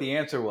assume what the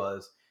answer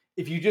was.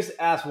 If you just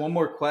ask one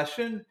more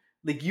question,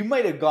 like you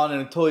might have gone in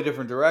a totally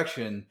different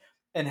direction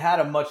and had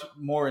a much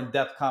more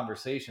in-depth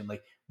conversation.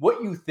 Like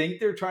what you think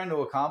they're trying to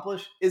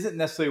accomplish isn't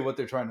necessarily what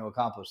they're trying to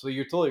accomplish. So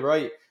you're totally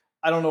right.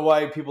 I don't know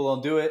why people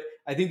don't do it.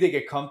 I think they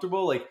get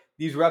comfortable. Like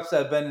these reps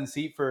that have been in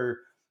seat for,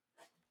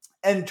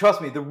 and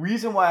trust me, the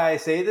reason why I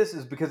say this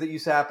is because it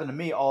used to happen to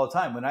me all the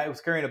time. When I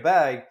was carrying a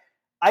bag,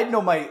 I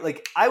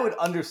would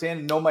understand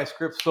and know my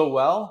script so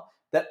well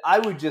that I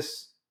would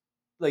just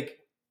like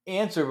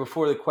answer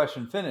before the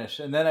question finished.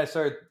 And then I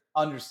started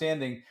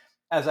understanding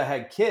as I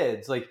had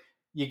kids, like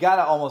you got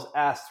to almost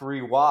ask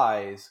 3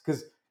 whys.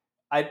 Cause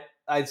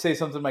I'd say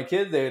something to my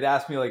kids, they would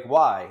ask me like,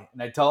 why?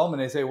 And I'd tell them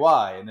and they say,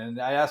 why? And then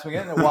I ask them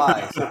again, and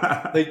why? So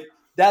like,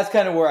 that's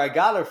kind of where I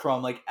got it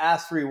from. Like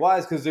ask 3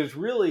 whys. Cause there's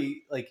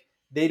really like,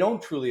 they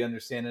don't truly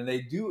understand and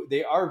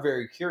they are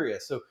very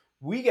curious. So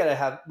we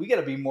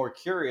gotta be more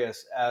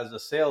curious as a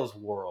sales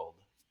world.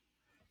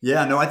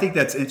 Yeah, no, I think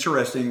that's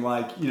interesting.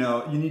 Like, you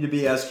need to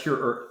be as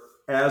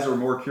or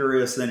more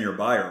curious than your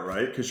buyer,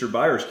 right? Because your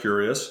buyer's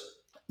curious.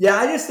 Yeah,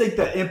 I just think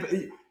that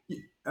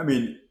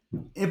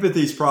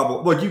empathy's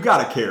probably look. You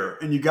got to care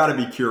and you got to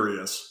be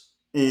curious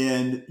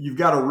and you've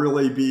got to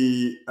really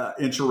be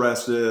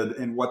interested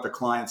in what the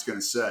client's going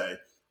to say.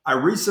 I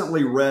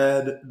recently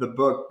read the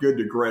book Good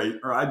to Great,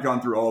 or I'd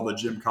gone through all the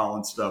Jim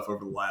Collins stuff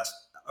over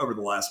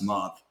the last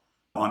month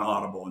on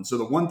Audible. And so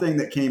the one thing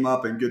that came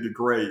up in Good to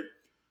Great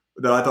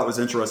that I thought was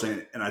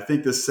interesting, and I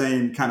think the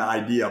same kind of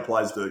idea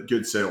applies to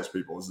good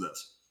salespeople, is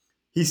this.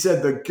 He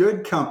said the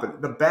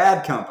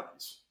bad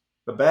companies,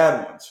 the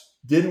bad ones,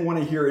 didn't want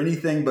to hear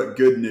anything but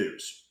good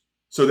news.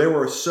 So they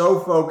were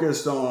so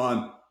focused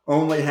on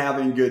only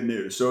having good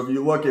news. So if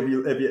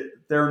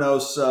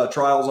Theranos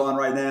trial's on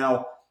right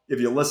now, if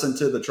you listen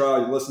to the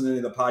trial, you listen to any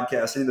of the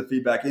podcasts, any of the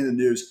feedback, any of the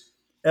news,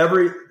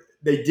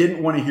 they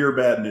didn't want to hear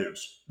bad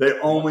news. They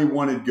only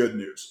wanted good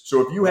news.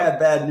 So if you had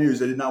bad news,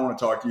 they did not want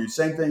to talk to you.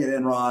 Same thing at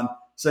Enron,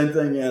 same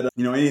thing at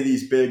any of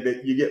these big,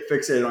 that you get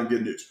fixated on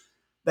good news.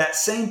 That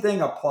same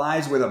thing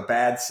applies with a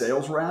bad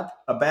sales rep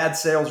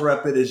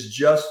that is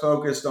just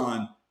focused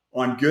on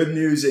on good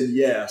news and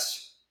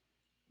yes,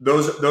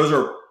 those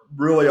are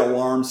really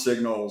alarm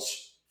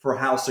signals for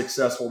how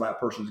successful that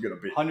person's going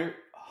to be.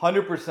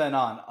 100%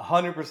 on,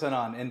 100%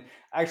 on. And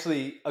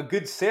actually, a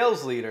good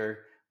sales leader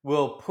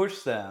will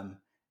push them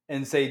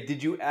and say,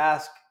 did you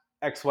ask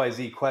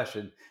XYZ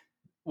question?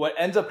 What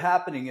ends up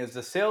happening is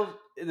the sales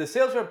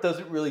rep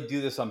doesn't really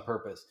do this on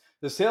purpose.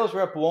 The sales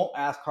rep won't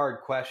ask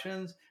hard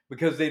questions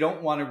because they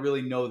don't want to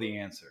really know the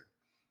answer.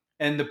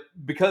 And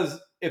because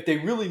if they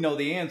really know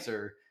the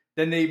answer,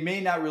 then they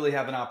may not really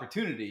have an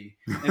opportunity.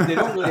 And if they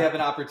don't really have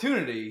an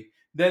opportunity,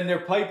 then their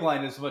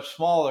pipeline is much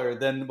smaller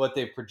than what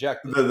they've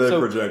projected.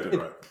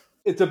 Right.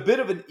 It's a bit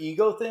of an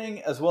ego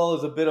thing as well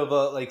as a bit of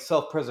a like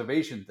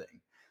self-preservation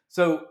thing.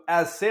 So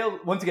as sales,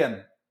 once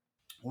again,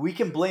 we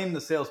can blame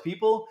the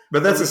salespeople,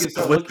 but that's a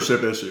sales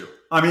leadership issue.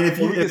 I mean, if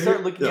you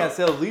start looking at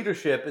sales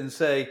leadership and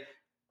say,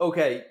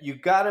 okay, you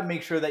got to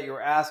make sure that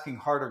you're asking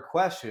harder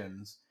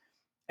questions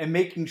and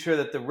making sure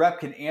that the rep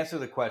can answer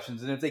the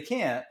questions. And if they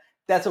can't,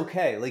 that's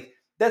okay. Like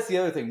that's the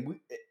other thing.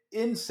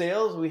 In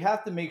sales, we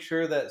have to make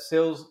sure that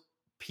sales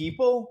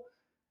people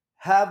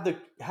have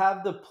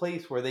the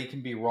place where they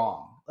can be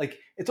wrong. Like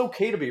it's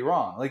okay to be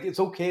wrong. Like it's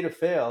okay to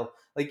fail.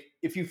 Like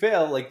if you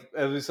fail, like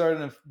as we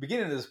started in the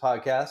beginning of this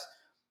podcast,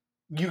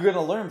 you're going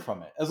to learn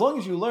from it. As long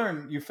as you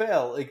learn, you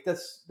fail. Like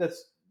that's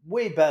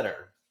way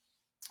better.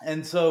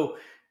 And so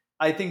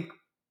I think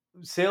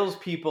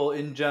salespeople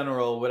in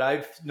general, what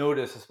I've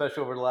noticed,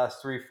 especially over the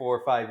last 3,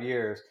 4, 5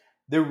 years,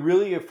 they're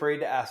really afraid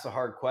to ask the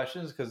hard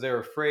questions because they're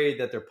afraid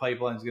that their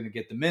pipeline is going to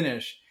get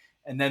diminished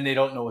and then they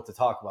don't know what to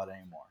talk about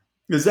anymore.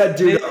 Is that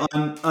due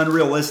to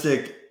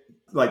unrealistic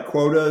like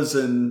quotas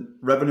and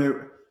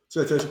revenue?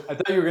 I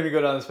thought you were going to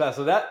go down this path.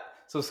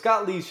 So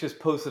Scott Leach just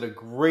posted a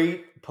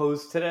great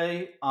post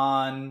today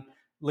on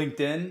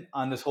LinkedIn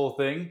on this whole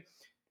thing.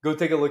 Go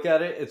take a look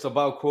at it. It's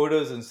about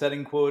quotas and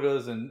setting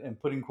quotas and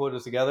putting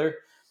quotas together.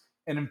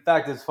 And in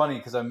fact, it's funny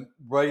because I'm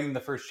writing the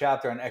first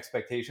chapter on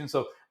expectations.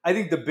 So I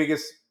think the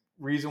biggest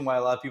reason why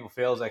a lot of people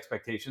fail is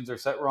expectations are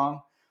set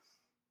wrong.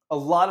 A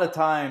lot of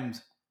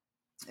times,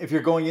 if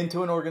you're going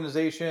into an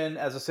organization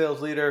as a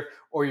sales leader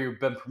or you've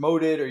been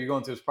promoted or you're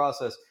going through this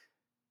process,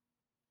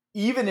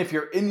 even if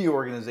you're in the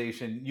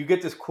organization, you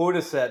get this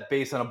quota set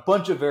based on a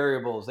bunch of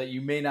variables that you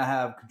may not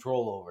have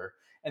control over.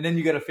 And then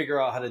you got to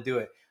figure out how to do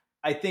it.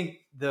 I think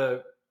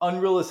the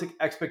unrealistic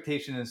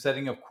expectation in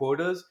setting up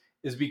quotas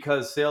is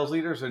because sales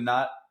leaders are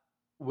not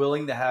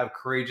willing to have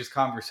courageous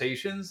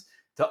conversations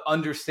to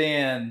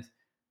understand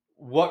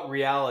what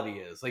reality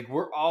is. Like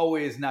we're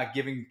always not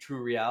giving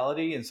true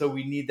reality. And so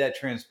we need that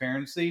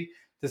transparency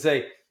to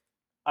say,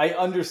 I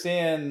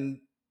understand,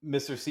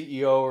 Mr.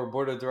 CEO or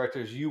board of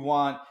directors, you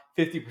want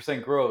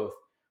 50% growth,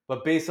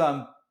 but based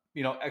on,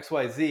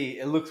 XYZ,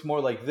 it looks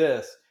more like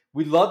this.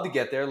 We'd love to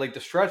get there. Like the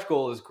stretch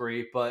goal is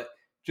great, but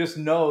just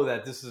know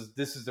that this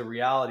is the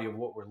reality of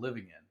what we're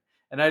living in.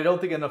 And I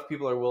don't think enough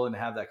people are willing to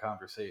have that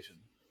conversation.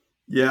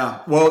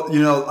 Yeah. Well,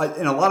 in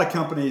a lot of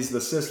companies,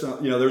 the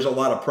system, there's a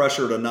lot of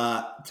pressure there's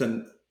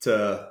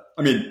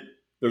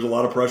a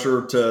lot of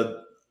pressure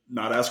to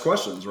not ask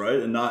questions, right?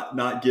 And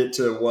not get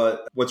to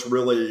what's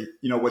really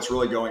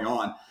going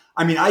on.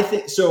 I mean, I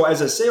think so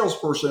as a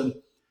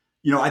salesperson,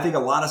 I think a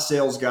lot of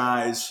sales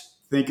guys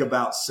think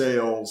about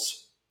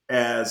sales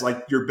as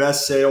like your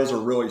best sales are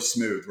really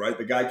smooth, right?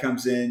 The guy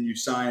comes in, you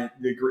sign,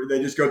 they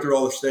just go through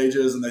all the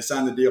stages and they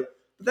sign the deal.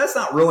 But that's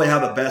not really how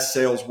the best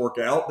sales work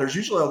out. There's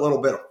usually a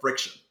little bit of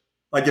friction.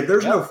 Like if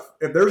there's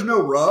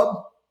no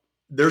rub,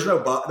 there's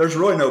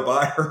really no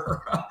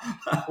buyer.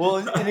 Well,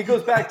 and it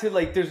goes back to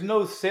like there's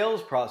no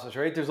sales process,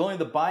 right? There's only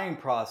the buying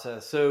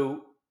process.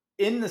 So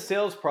in the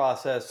sales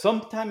process,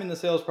 sometime in the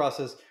sales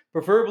process,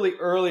 preferably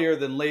earlier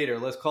than later,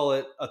 let's call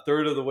it a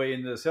third of the way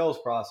into the sales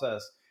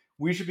process,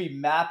 we should be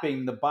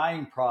mapping the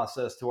buying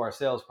process to our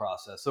sales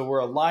process. So we're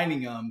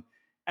aligning them.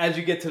 As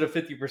you get to the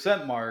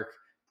 50% mark,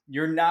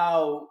 you're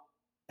now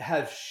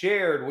have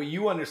shared what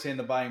you understand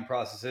the buying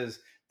process is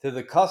to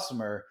the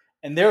customer,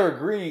 and they're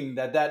agreeing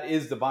that that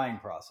is the buying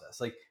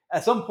process. Like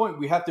at some point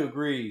we have to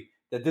agree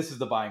that this is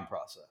the buying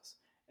process.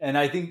 And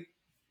I think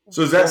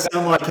so. Does that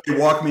sound like, hey,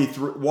 walk me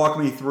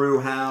through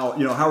how,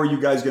 how are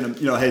you guys going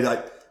to, hey,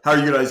 like, how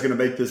are you guys going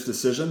to make this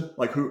decision?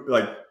 Like who,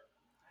 like,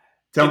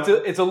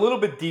 it's a little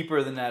bit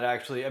deeper than that,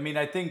 actually. I mean,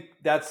 I think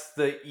that's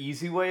the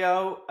easy way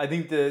out. I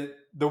think the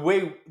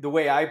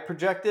way I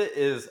project it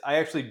is I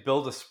actually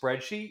build a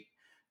spreadsheet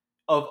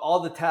of all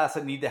the tasks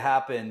that need to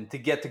happen to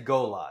get to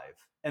go live.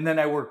 And then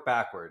I work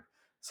backward.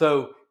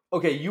 So,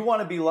 okay, you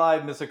want to be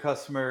live, Mr.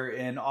 Customer,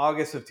 in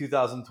August of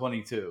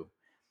 2022.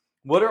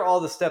 What are all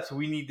the steps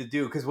we need to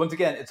do? Because once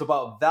again, it's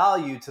about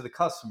value to the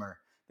customer.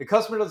 The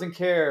customer doesn't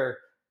care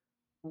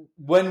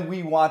when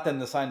we want them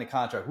to sign the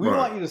contract. We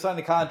want you to sign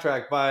the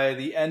contract by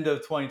the end of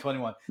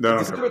 2021.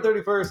 December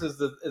 31st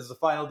is the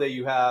final day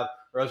you have,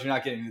 or else you're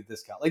not getting the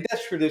discount. Like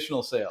that's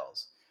traditional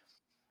sales.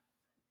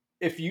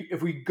 If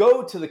we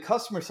go to the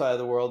customer side of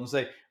the world and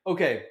say,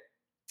 okay,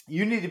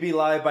 you need to be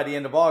live by the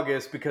end of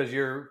August because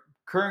your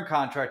current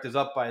contract is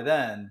up by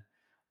then.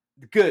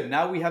 Good.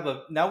 Now we have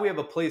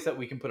a place that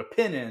we can put a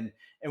pin in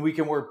and we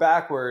can work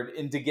backward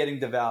into getting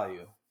to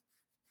value.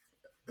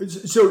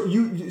 So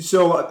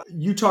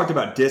you talked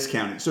about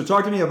discounting. So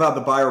talk to me about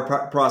the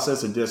buyer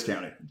process and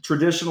discounting.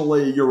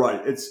 Traditionally, you're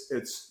right.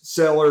 It's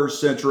seller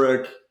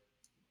centric.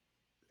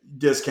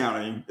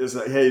 Discounting is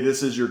like, hey,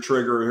 this is your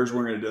trigger. Here's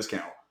when we're going to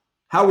discount.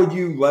 How would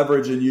you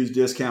leverage and use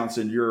discounts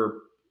in your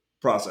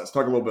process?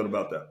 Talk a little bit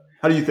about that.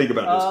 How do you think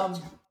about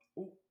discounts?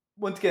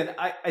 Once again,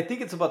 I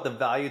think it's about the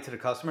value to the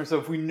customer. So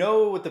if we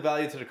know what the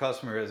value to the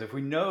customer is, if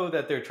we know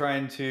that they're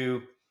trying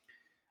to,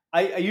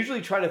 I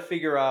usually try to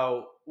figure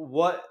out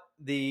what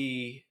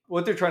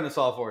they're trying to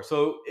solve for.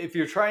 So if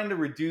you're trying to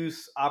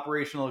reduce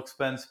operational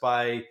expense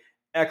by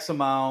X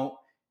amount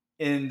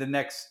in the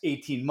next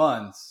 18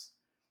 months,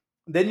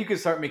 then you can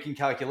start making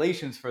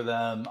calculations for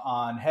them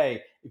on,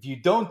 hey, if you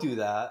don't do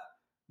that,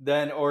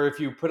 then, or if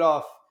you put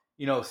off,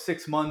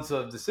 6 months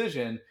of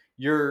decision,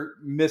 you're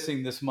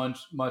missing this much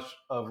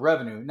of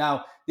revenue.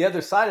 Now, the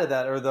other side of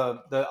that, or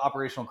the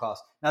operational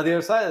cost. Now, the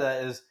other side of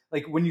that is,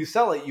 like, when you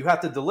sell it, you have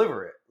to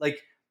deliver it. Like,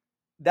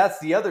 that's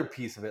the other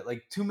piece of it.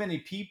 Like, too many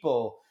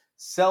people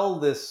sell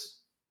this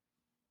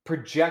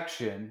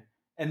projection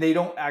and they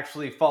don't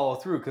actually follow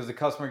through because the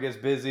customer gets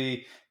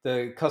busy.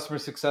 The customer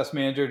success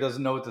manager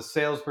doesn't know what the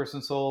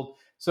salesperson sold.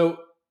 So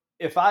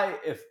if I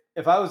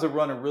was to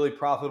run a really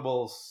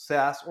profitable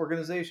SaaS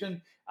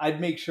organization, I'd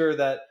make sure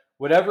that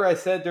whatever I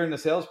said during the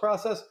sales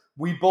process,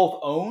 we both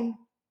own.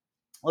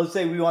 Let's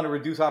say we want to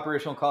reduce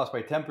operational costs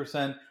by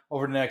 10%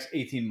 over the next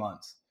 18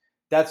 months.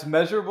 That's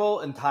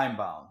measurable and time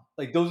bound.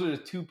 Like, those are the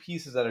two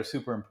pieces that are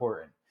super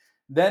important.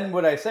 Then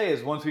what I say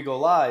is, once we go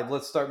live,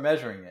 let's start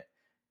measuring it.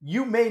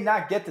 You may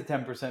not get to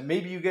 10%.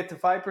 Maybe you get to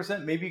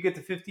 5%. Maybe you get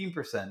to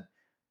 15%.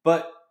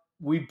 But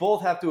we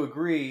both have to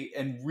agree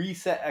and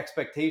reset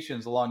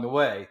expectations along the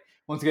way.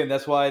 Once again,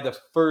 that's why the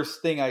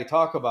first thing I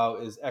talk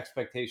about is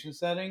expectation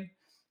setting.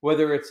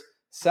 Whether it's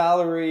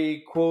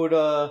salary,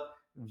 quota,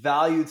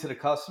 value to the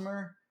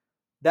customer,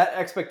 that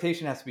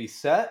expectation has to be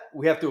set.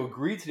 We have to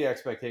agree to the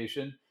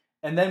expectation.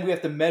 And then we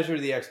have to measure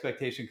the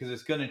expectation because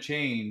it's going to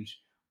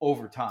change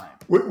over time.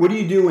 What do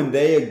you do when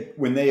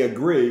they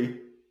agree,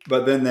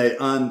 but then they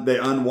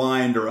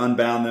unwind or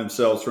unbound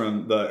themselves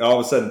from all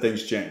of a sudden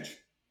things change?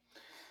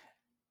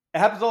 It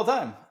happens all the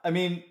time. I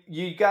mean,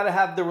 you got to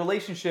have the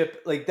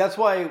relationship. Like, that's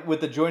why with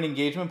the joint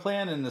engagement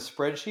plan and the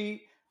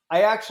spreadsheet,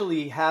 I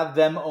actually have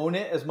them own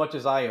it as much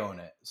as I own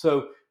it.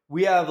 So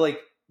we have like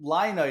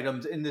line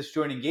items in this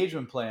joint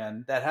engagement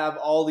plan that have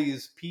all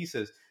these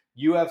pieces.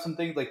 You have some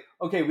things like,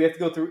 okay, we have to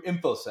go through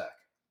InfoSec.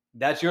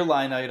 That's your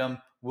line item.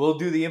 We'll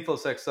do the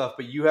InfoSec stuff,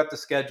 but you have to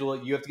schedule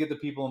it. You have to get the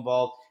people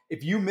involved.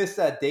 If you miss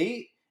that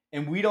date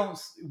and we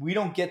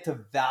don't get to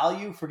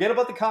value, forget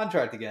about the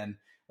contract again.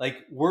 Like,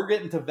 we're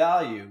getting to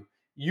value.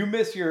 You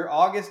miss your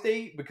August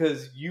date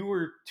because you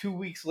were 2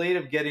 weeks late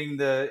of getting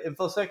the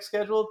InfoSec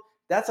scheduled.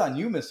 That's on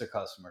you, Mr.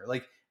 Customer.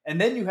 Like,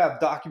 and then you have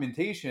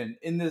documentation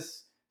in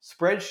this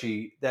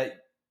spreadsheet that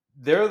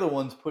they're the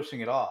ones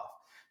pushing it off.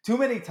 Too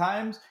many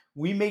times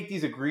we make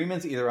these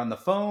agreements either on the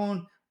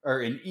phone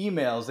or in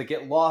emails that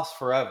get lost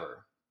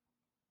forever.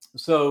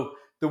 So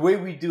the way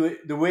we do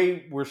it, the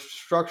way we're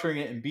structuring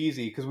it in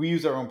Beezy, because we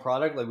use our own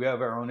product, like we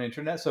have our own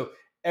intranet. So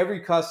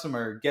every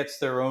customer gets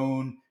their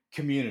own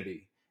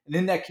community. And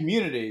in that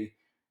community,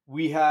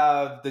 we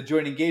have the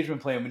joint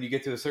engagement plan when you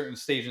get to a certain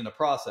stage in the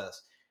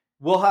process.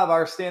 We'll have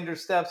our standard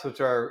steps,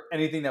 which are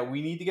anything that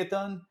we need to get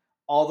done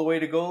all the way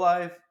to go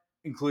live,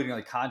 including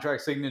like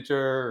contract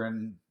signature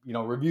and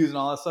reviews and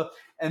all that stuff.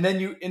 And then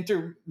you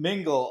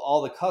intermingle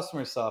all the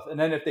customer stuff. And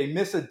then if they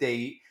miss a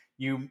date,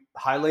 you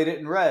highlight it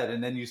in red,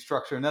 and then you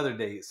structure another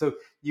date. So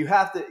you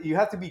have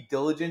to be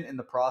diligent in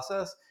the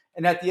process.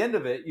 And at the end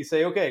of it, you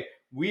say, okay,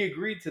 we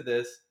agreed to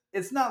this.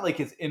 It's not like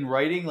it's in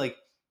writing. Like,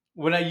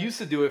 when I used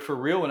to do it for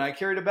real, when I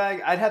carried a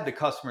bag, I'd have the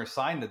customer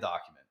sign the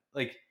document.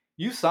 Like,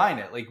 you sign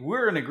it. Like,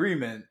 we're in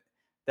agreement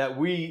that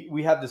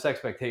we have this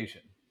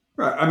expectation.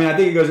 Right. I mean, I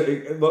think it goes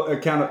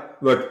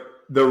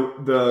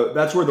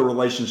that's where the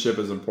relationship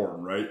is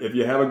important, right? If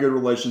you have a good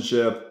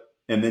relationship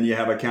and then you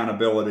have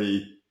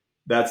accountability,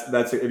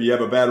 that's if you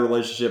have a bad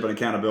relationship and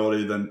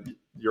accountability, then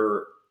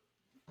you're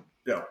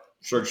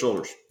shrug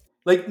shoulders.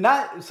 Like,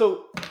 let's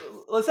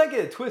not get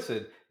it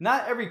twisted.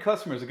 Not every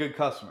customer is a good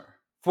customer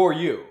for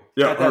you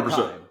at that 100%.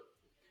 Time.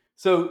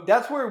 So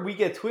that's where we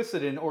get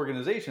twisted in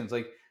organizations.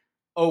 Like,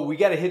 oh, we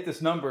got to hit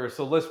this number,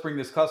 so let's bring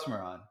this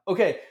customer on.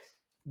 Okay,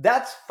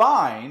 that's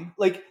fine.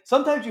 Like,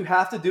 sometimes you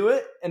have to do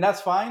it, and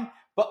that's fine.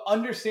 But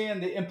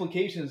understand the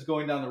implications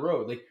going down the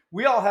road. Like,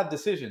 we all have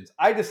decisions.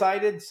 I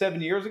decided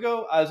 7 years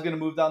ago I was going to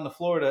move down to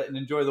Florida and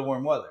enjoy the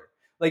warm weather.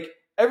 Like,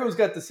 everyone's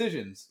got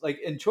decisions, like,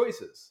 and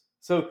choices.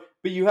 So,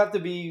 but you have to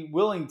be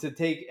willing to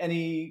take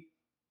any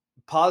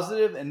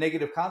positive and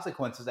negative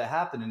consequences that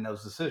happen in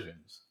those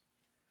decisions.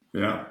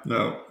 Yeah,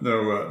 no,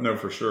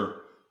 for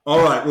sure.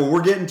 All right, well,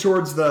 we're getting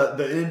towards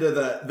the end of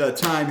the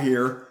time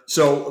here,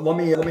 so let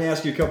me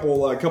ask you a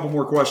couple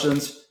more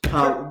questions.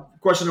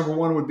 Question number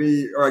one would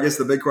be, or I guess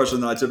the big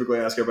question that I typically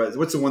ask everybody is,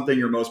 what's the one thing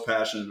you're most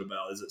passionate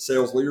about? Is it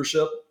sales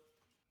leadership?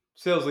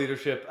 Sales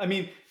leadership. I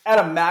mean, at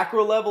a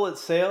macro level, it's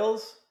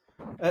sales.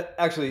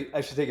 Actually,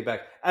 I should take it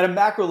back. At a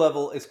macro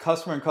level, it's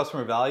customer and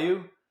customer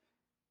value.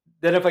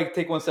 Then if I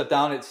take one step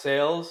down, it's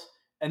sales.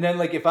 And then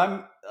like if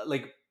I'm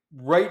like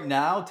right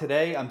now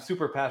today, I'm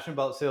super passionate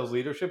about sales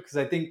leadership because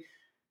I think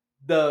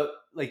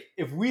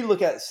if we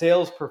look at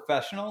sales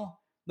professional,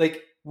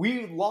 like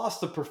we lost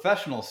the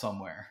professional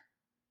somewhere,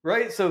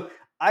 right? So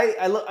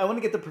I want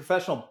to get the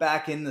professional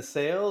back in the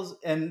sales,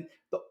 and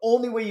the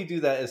only way you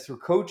do that is through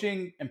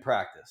coaching and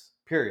practice.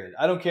 Period.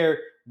 I don't care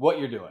what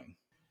you're doing.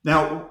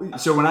 Now,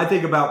 so when I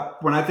think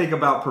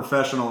about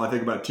professional, I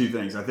think about two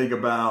things. I think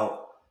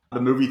about the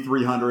movie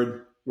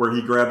 300, where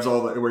he grabs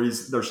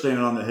they're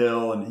standing on the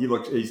hill, and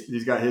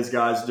he's got his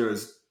guys to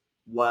his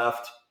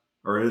left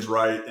or his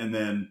right, and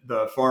then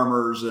the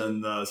farmers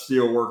and the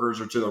steel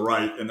workers are to the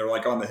right, and they're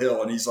like on the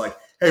hill, and he's like,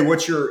 "Hey,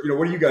 what do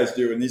you guys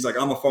do?" And he's like,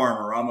 "I'm a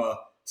farmer, I'm a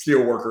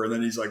steel worker," and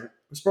then he's like,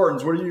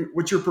 "Spartans,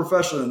 what's your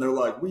profession?" And they're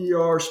like, "We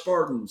are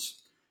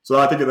Spartans." So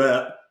I think of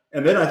that,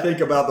 and then I think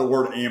about the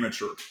word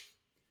amateur.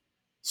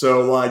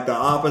 So, like, the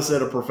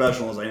opposite of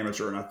professional is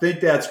amateur. And I think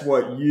that's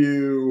what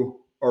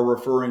you are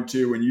referring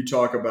to when you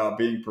talk about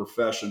being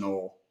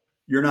professional.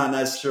 You're not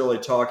necessarily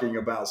talking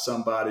about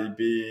somebody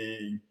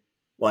being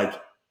like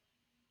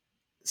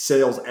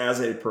sales as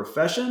a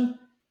profession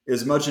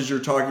as much as you're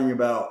talking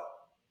about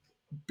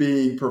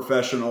being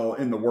professional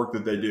in the work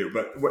that they do.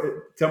 But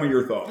tell me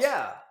your thoughts.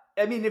 Yeah.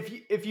 I mean,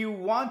 if you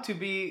want to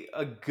be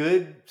a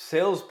good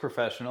sales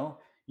professional,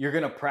 you're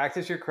going to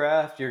practice your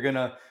craft. You're going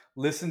to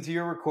listen to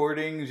your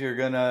recordings. You're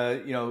going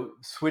to,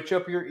 switch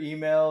up your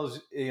emails.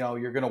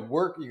 You're going to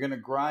work. You're going to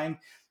grind.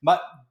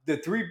 The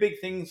three big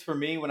things for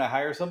me when I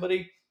hire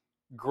somebody: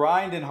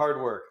 grind and hard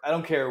work. I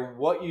don't care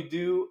what you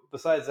do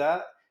besides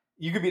that.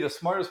 You could be the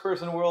smartest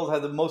person in the world,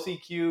 have the most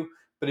EQ,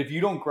 but if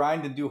you don't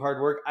grind and do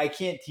hard work, I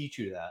can't teach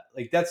you that.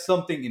 Like, that's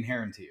something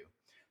inherent to you.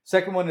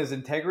 Second one is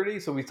integrity.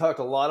 So we talked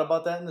a lot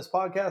about that in this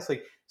podcast,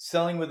 like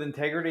selling with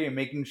integrity and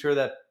making sure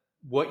that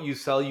what you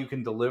sell you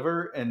can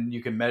deliver and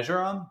you can measure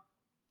on.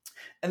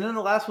 And then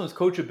the last one is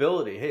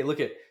coachability. Hey, look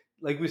at,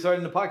 like we started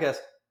in the podcast,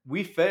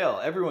 we fail.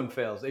 Everyone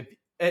fails.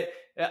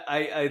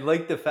 I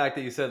like the fact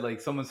that you said, like,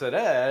 someone said,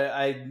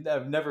 hey,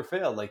 I've never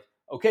failed. Like,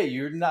 okay,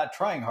 you're not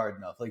trying hard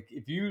enough. Like,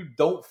 if you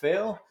don't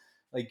fail,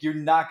 like, you're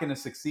not going to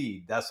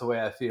succeed. That's the way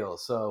I feel.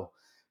 So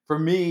for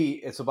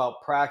me, it's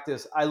about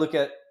practice. I look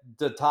at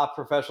the top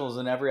professionals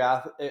in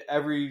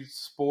every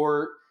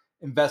sport,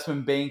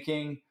 investment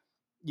banking.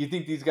 You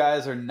think these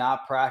guys are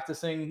not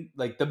practicing?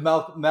 Like the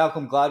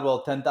Malcolm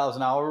Gladwell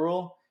 10,000 hour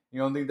rule? You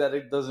don't think that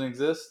it doesn't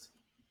exist?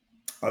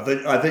 I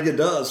think it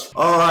does.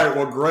 All right.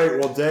 Well, great.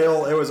 Well,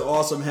 Dale, it was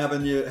awesome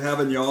having you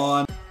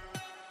on.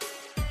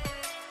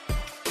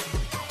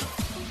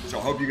 So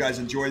I hope you guys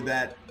enjoyed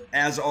that.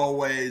 As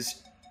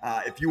always,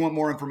 if you want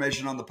more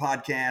information on the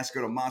podcast,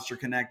 go to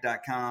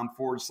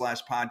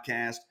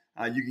monsterconnect.com/podcast.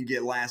 You can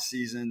get last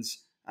year's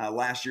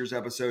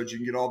episodes. You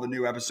can get all the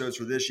new episodes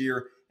for this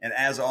year. And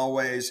as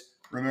always,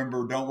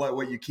 remember, don't let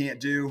what you can't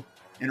do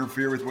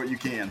interfere with what you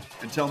can.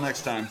 Until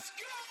next time.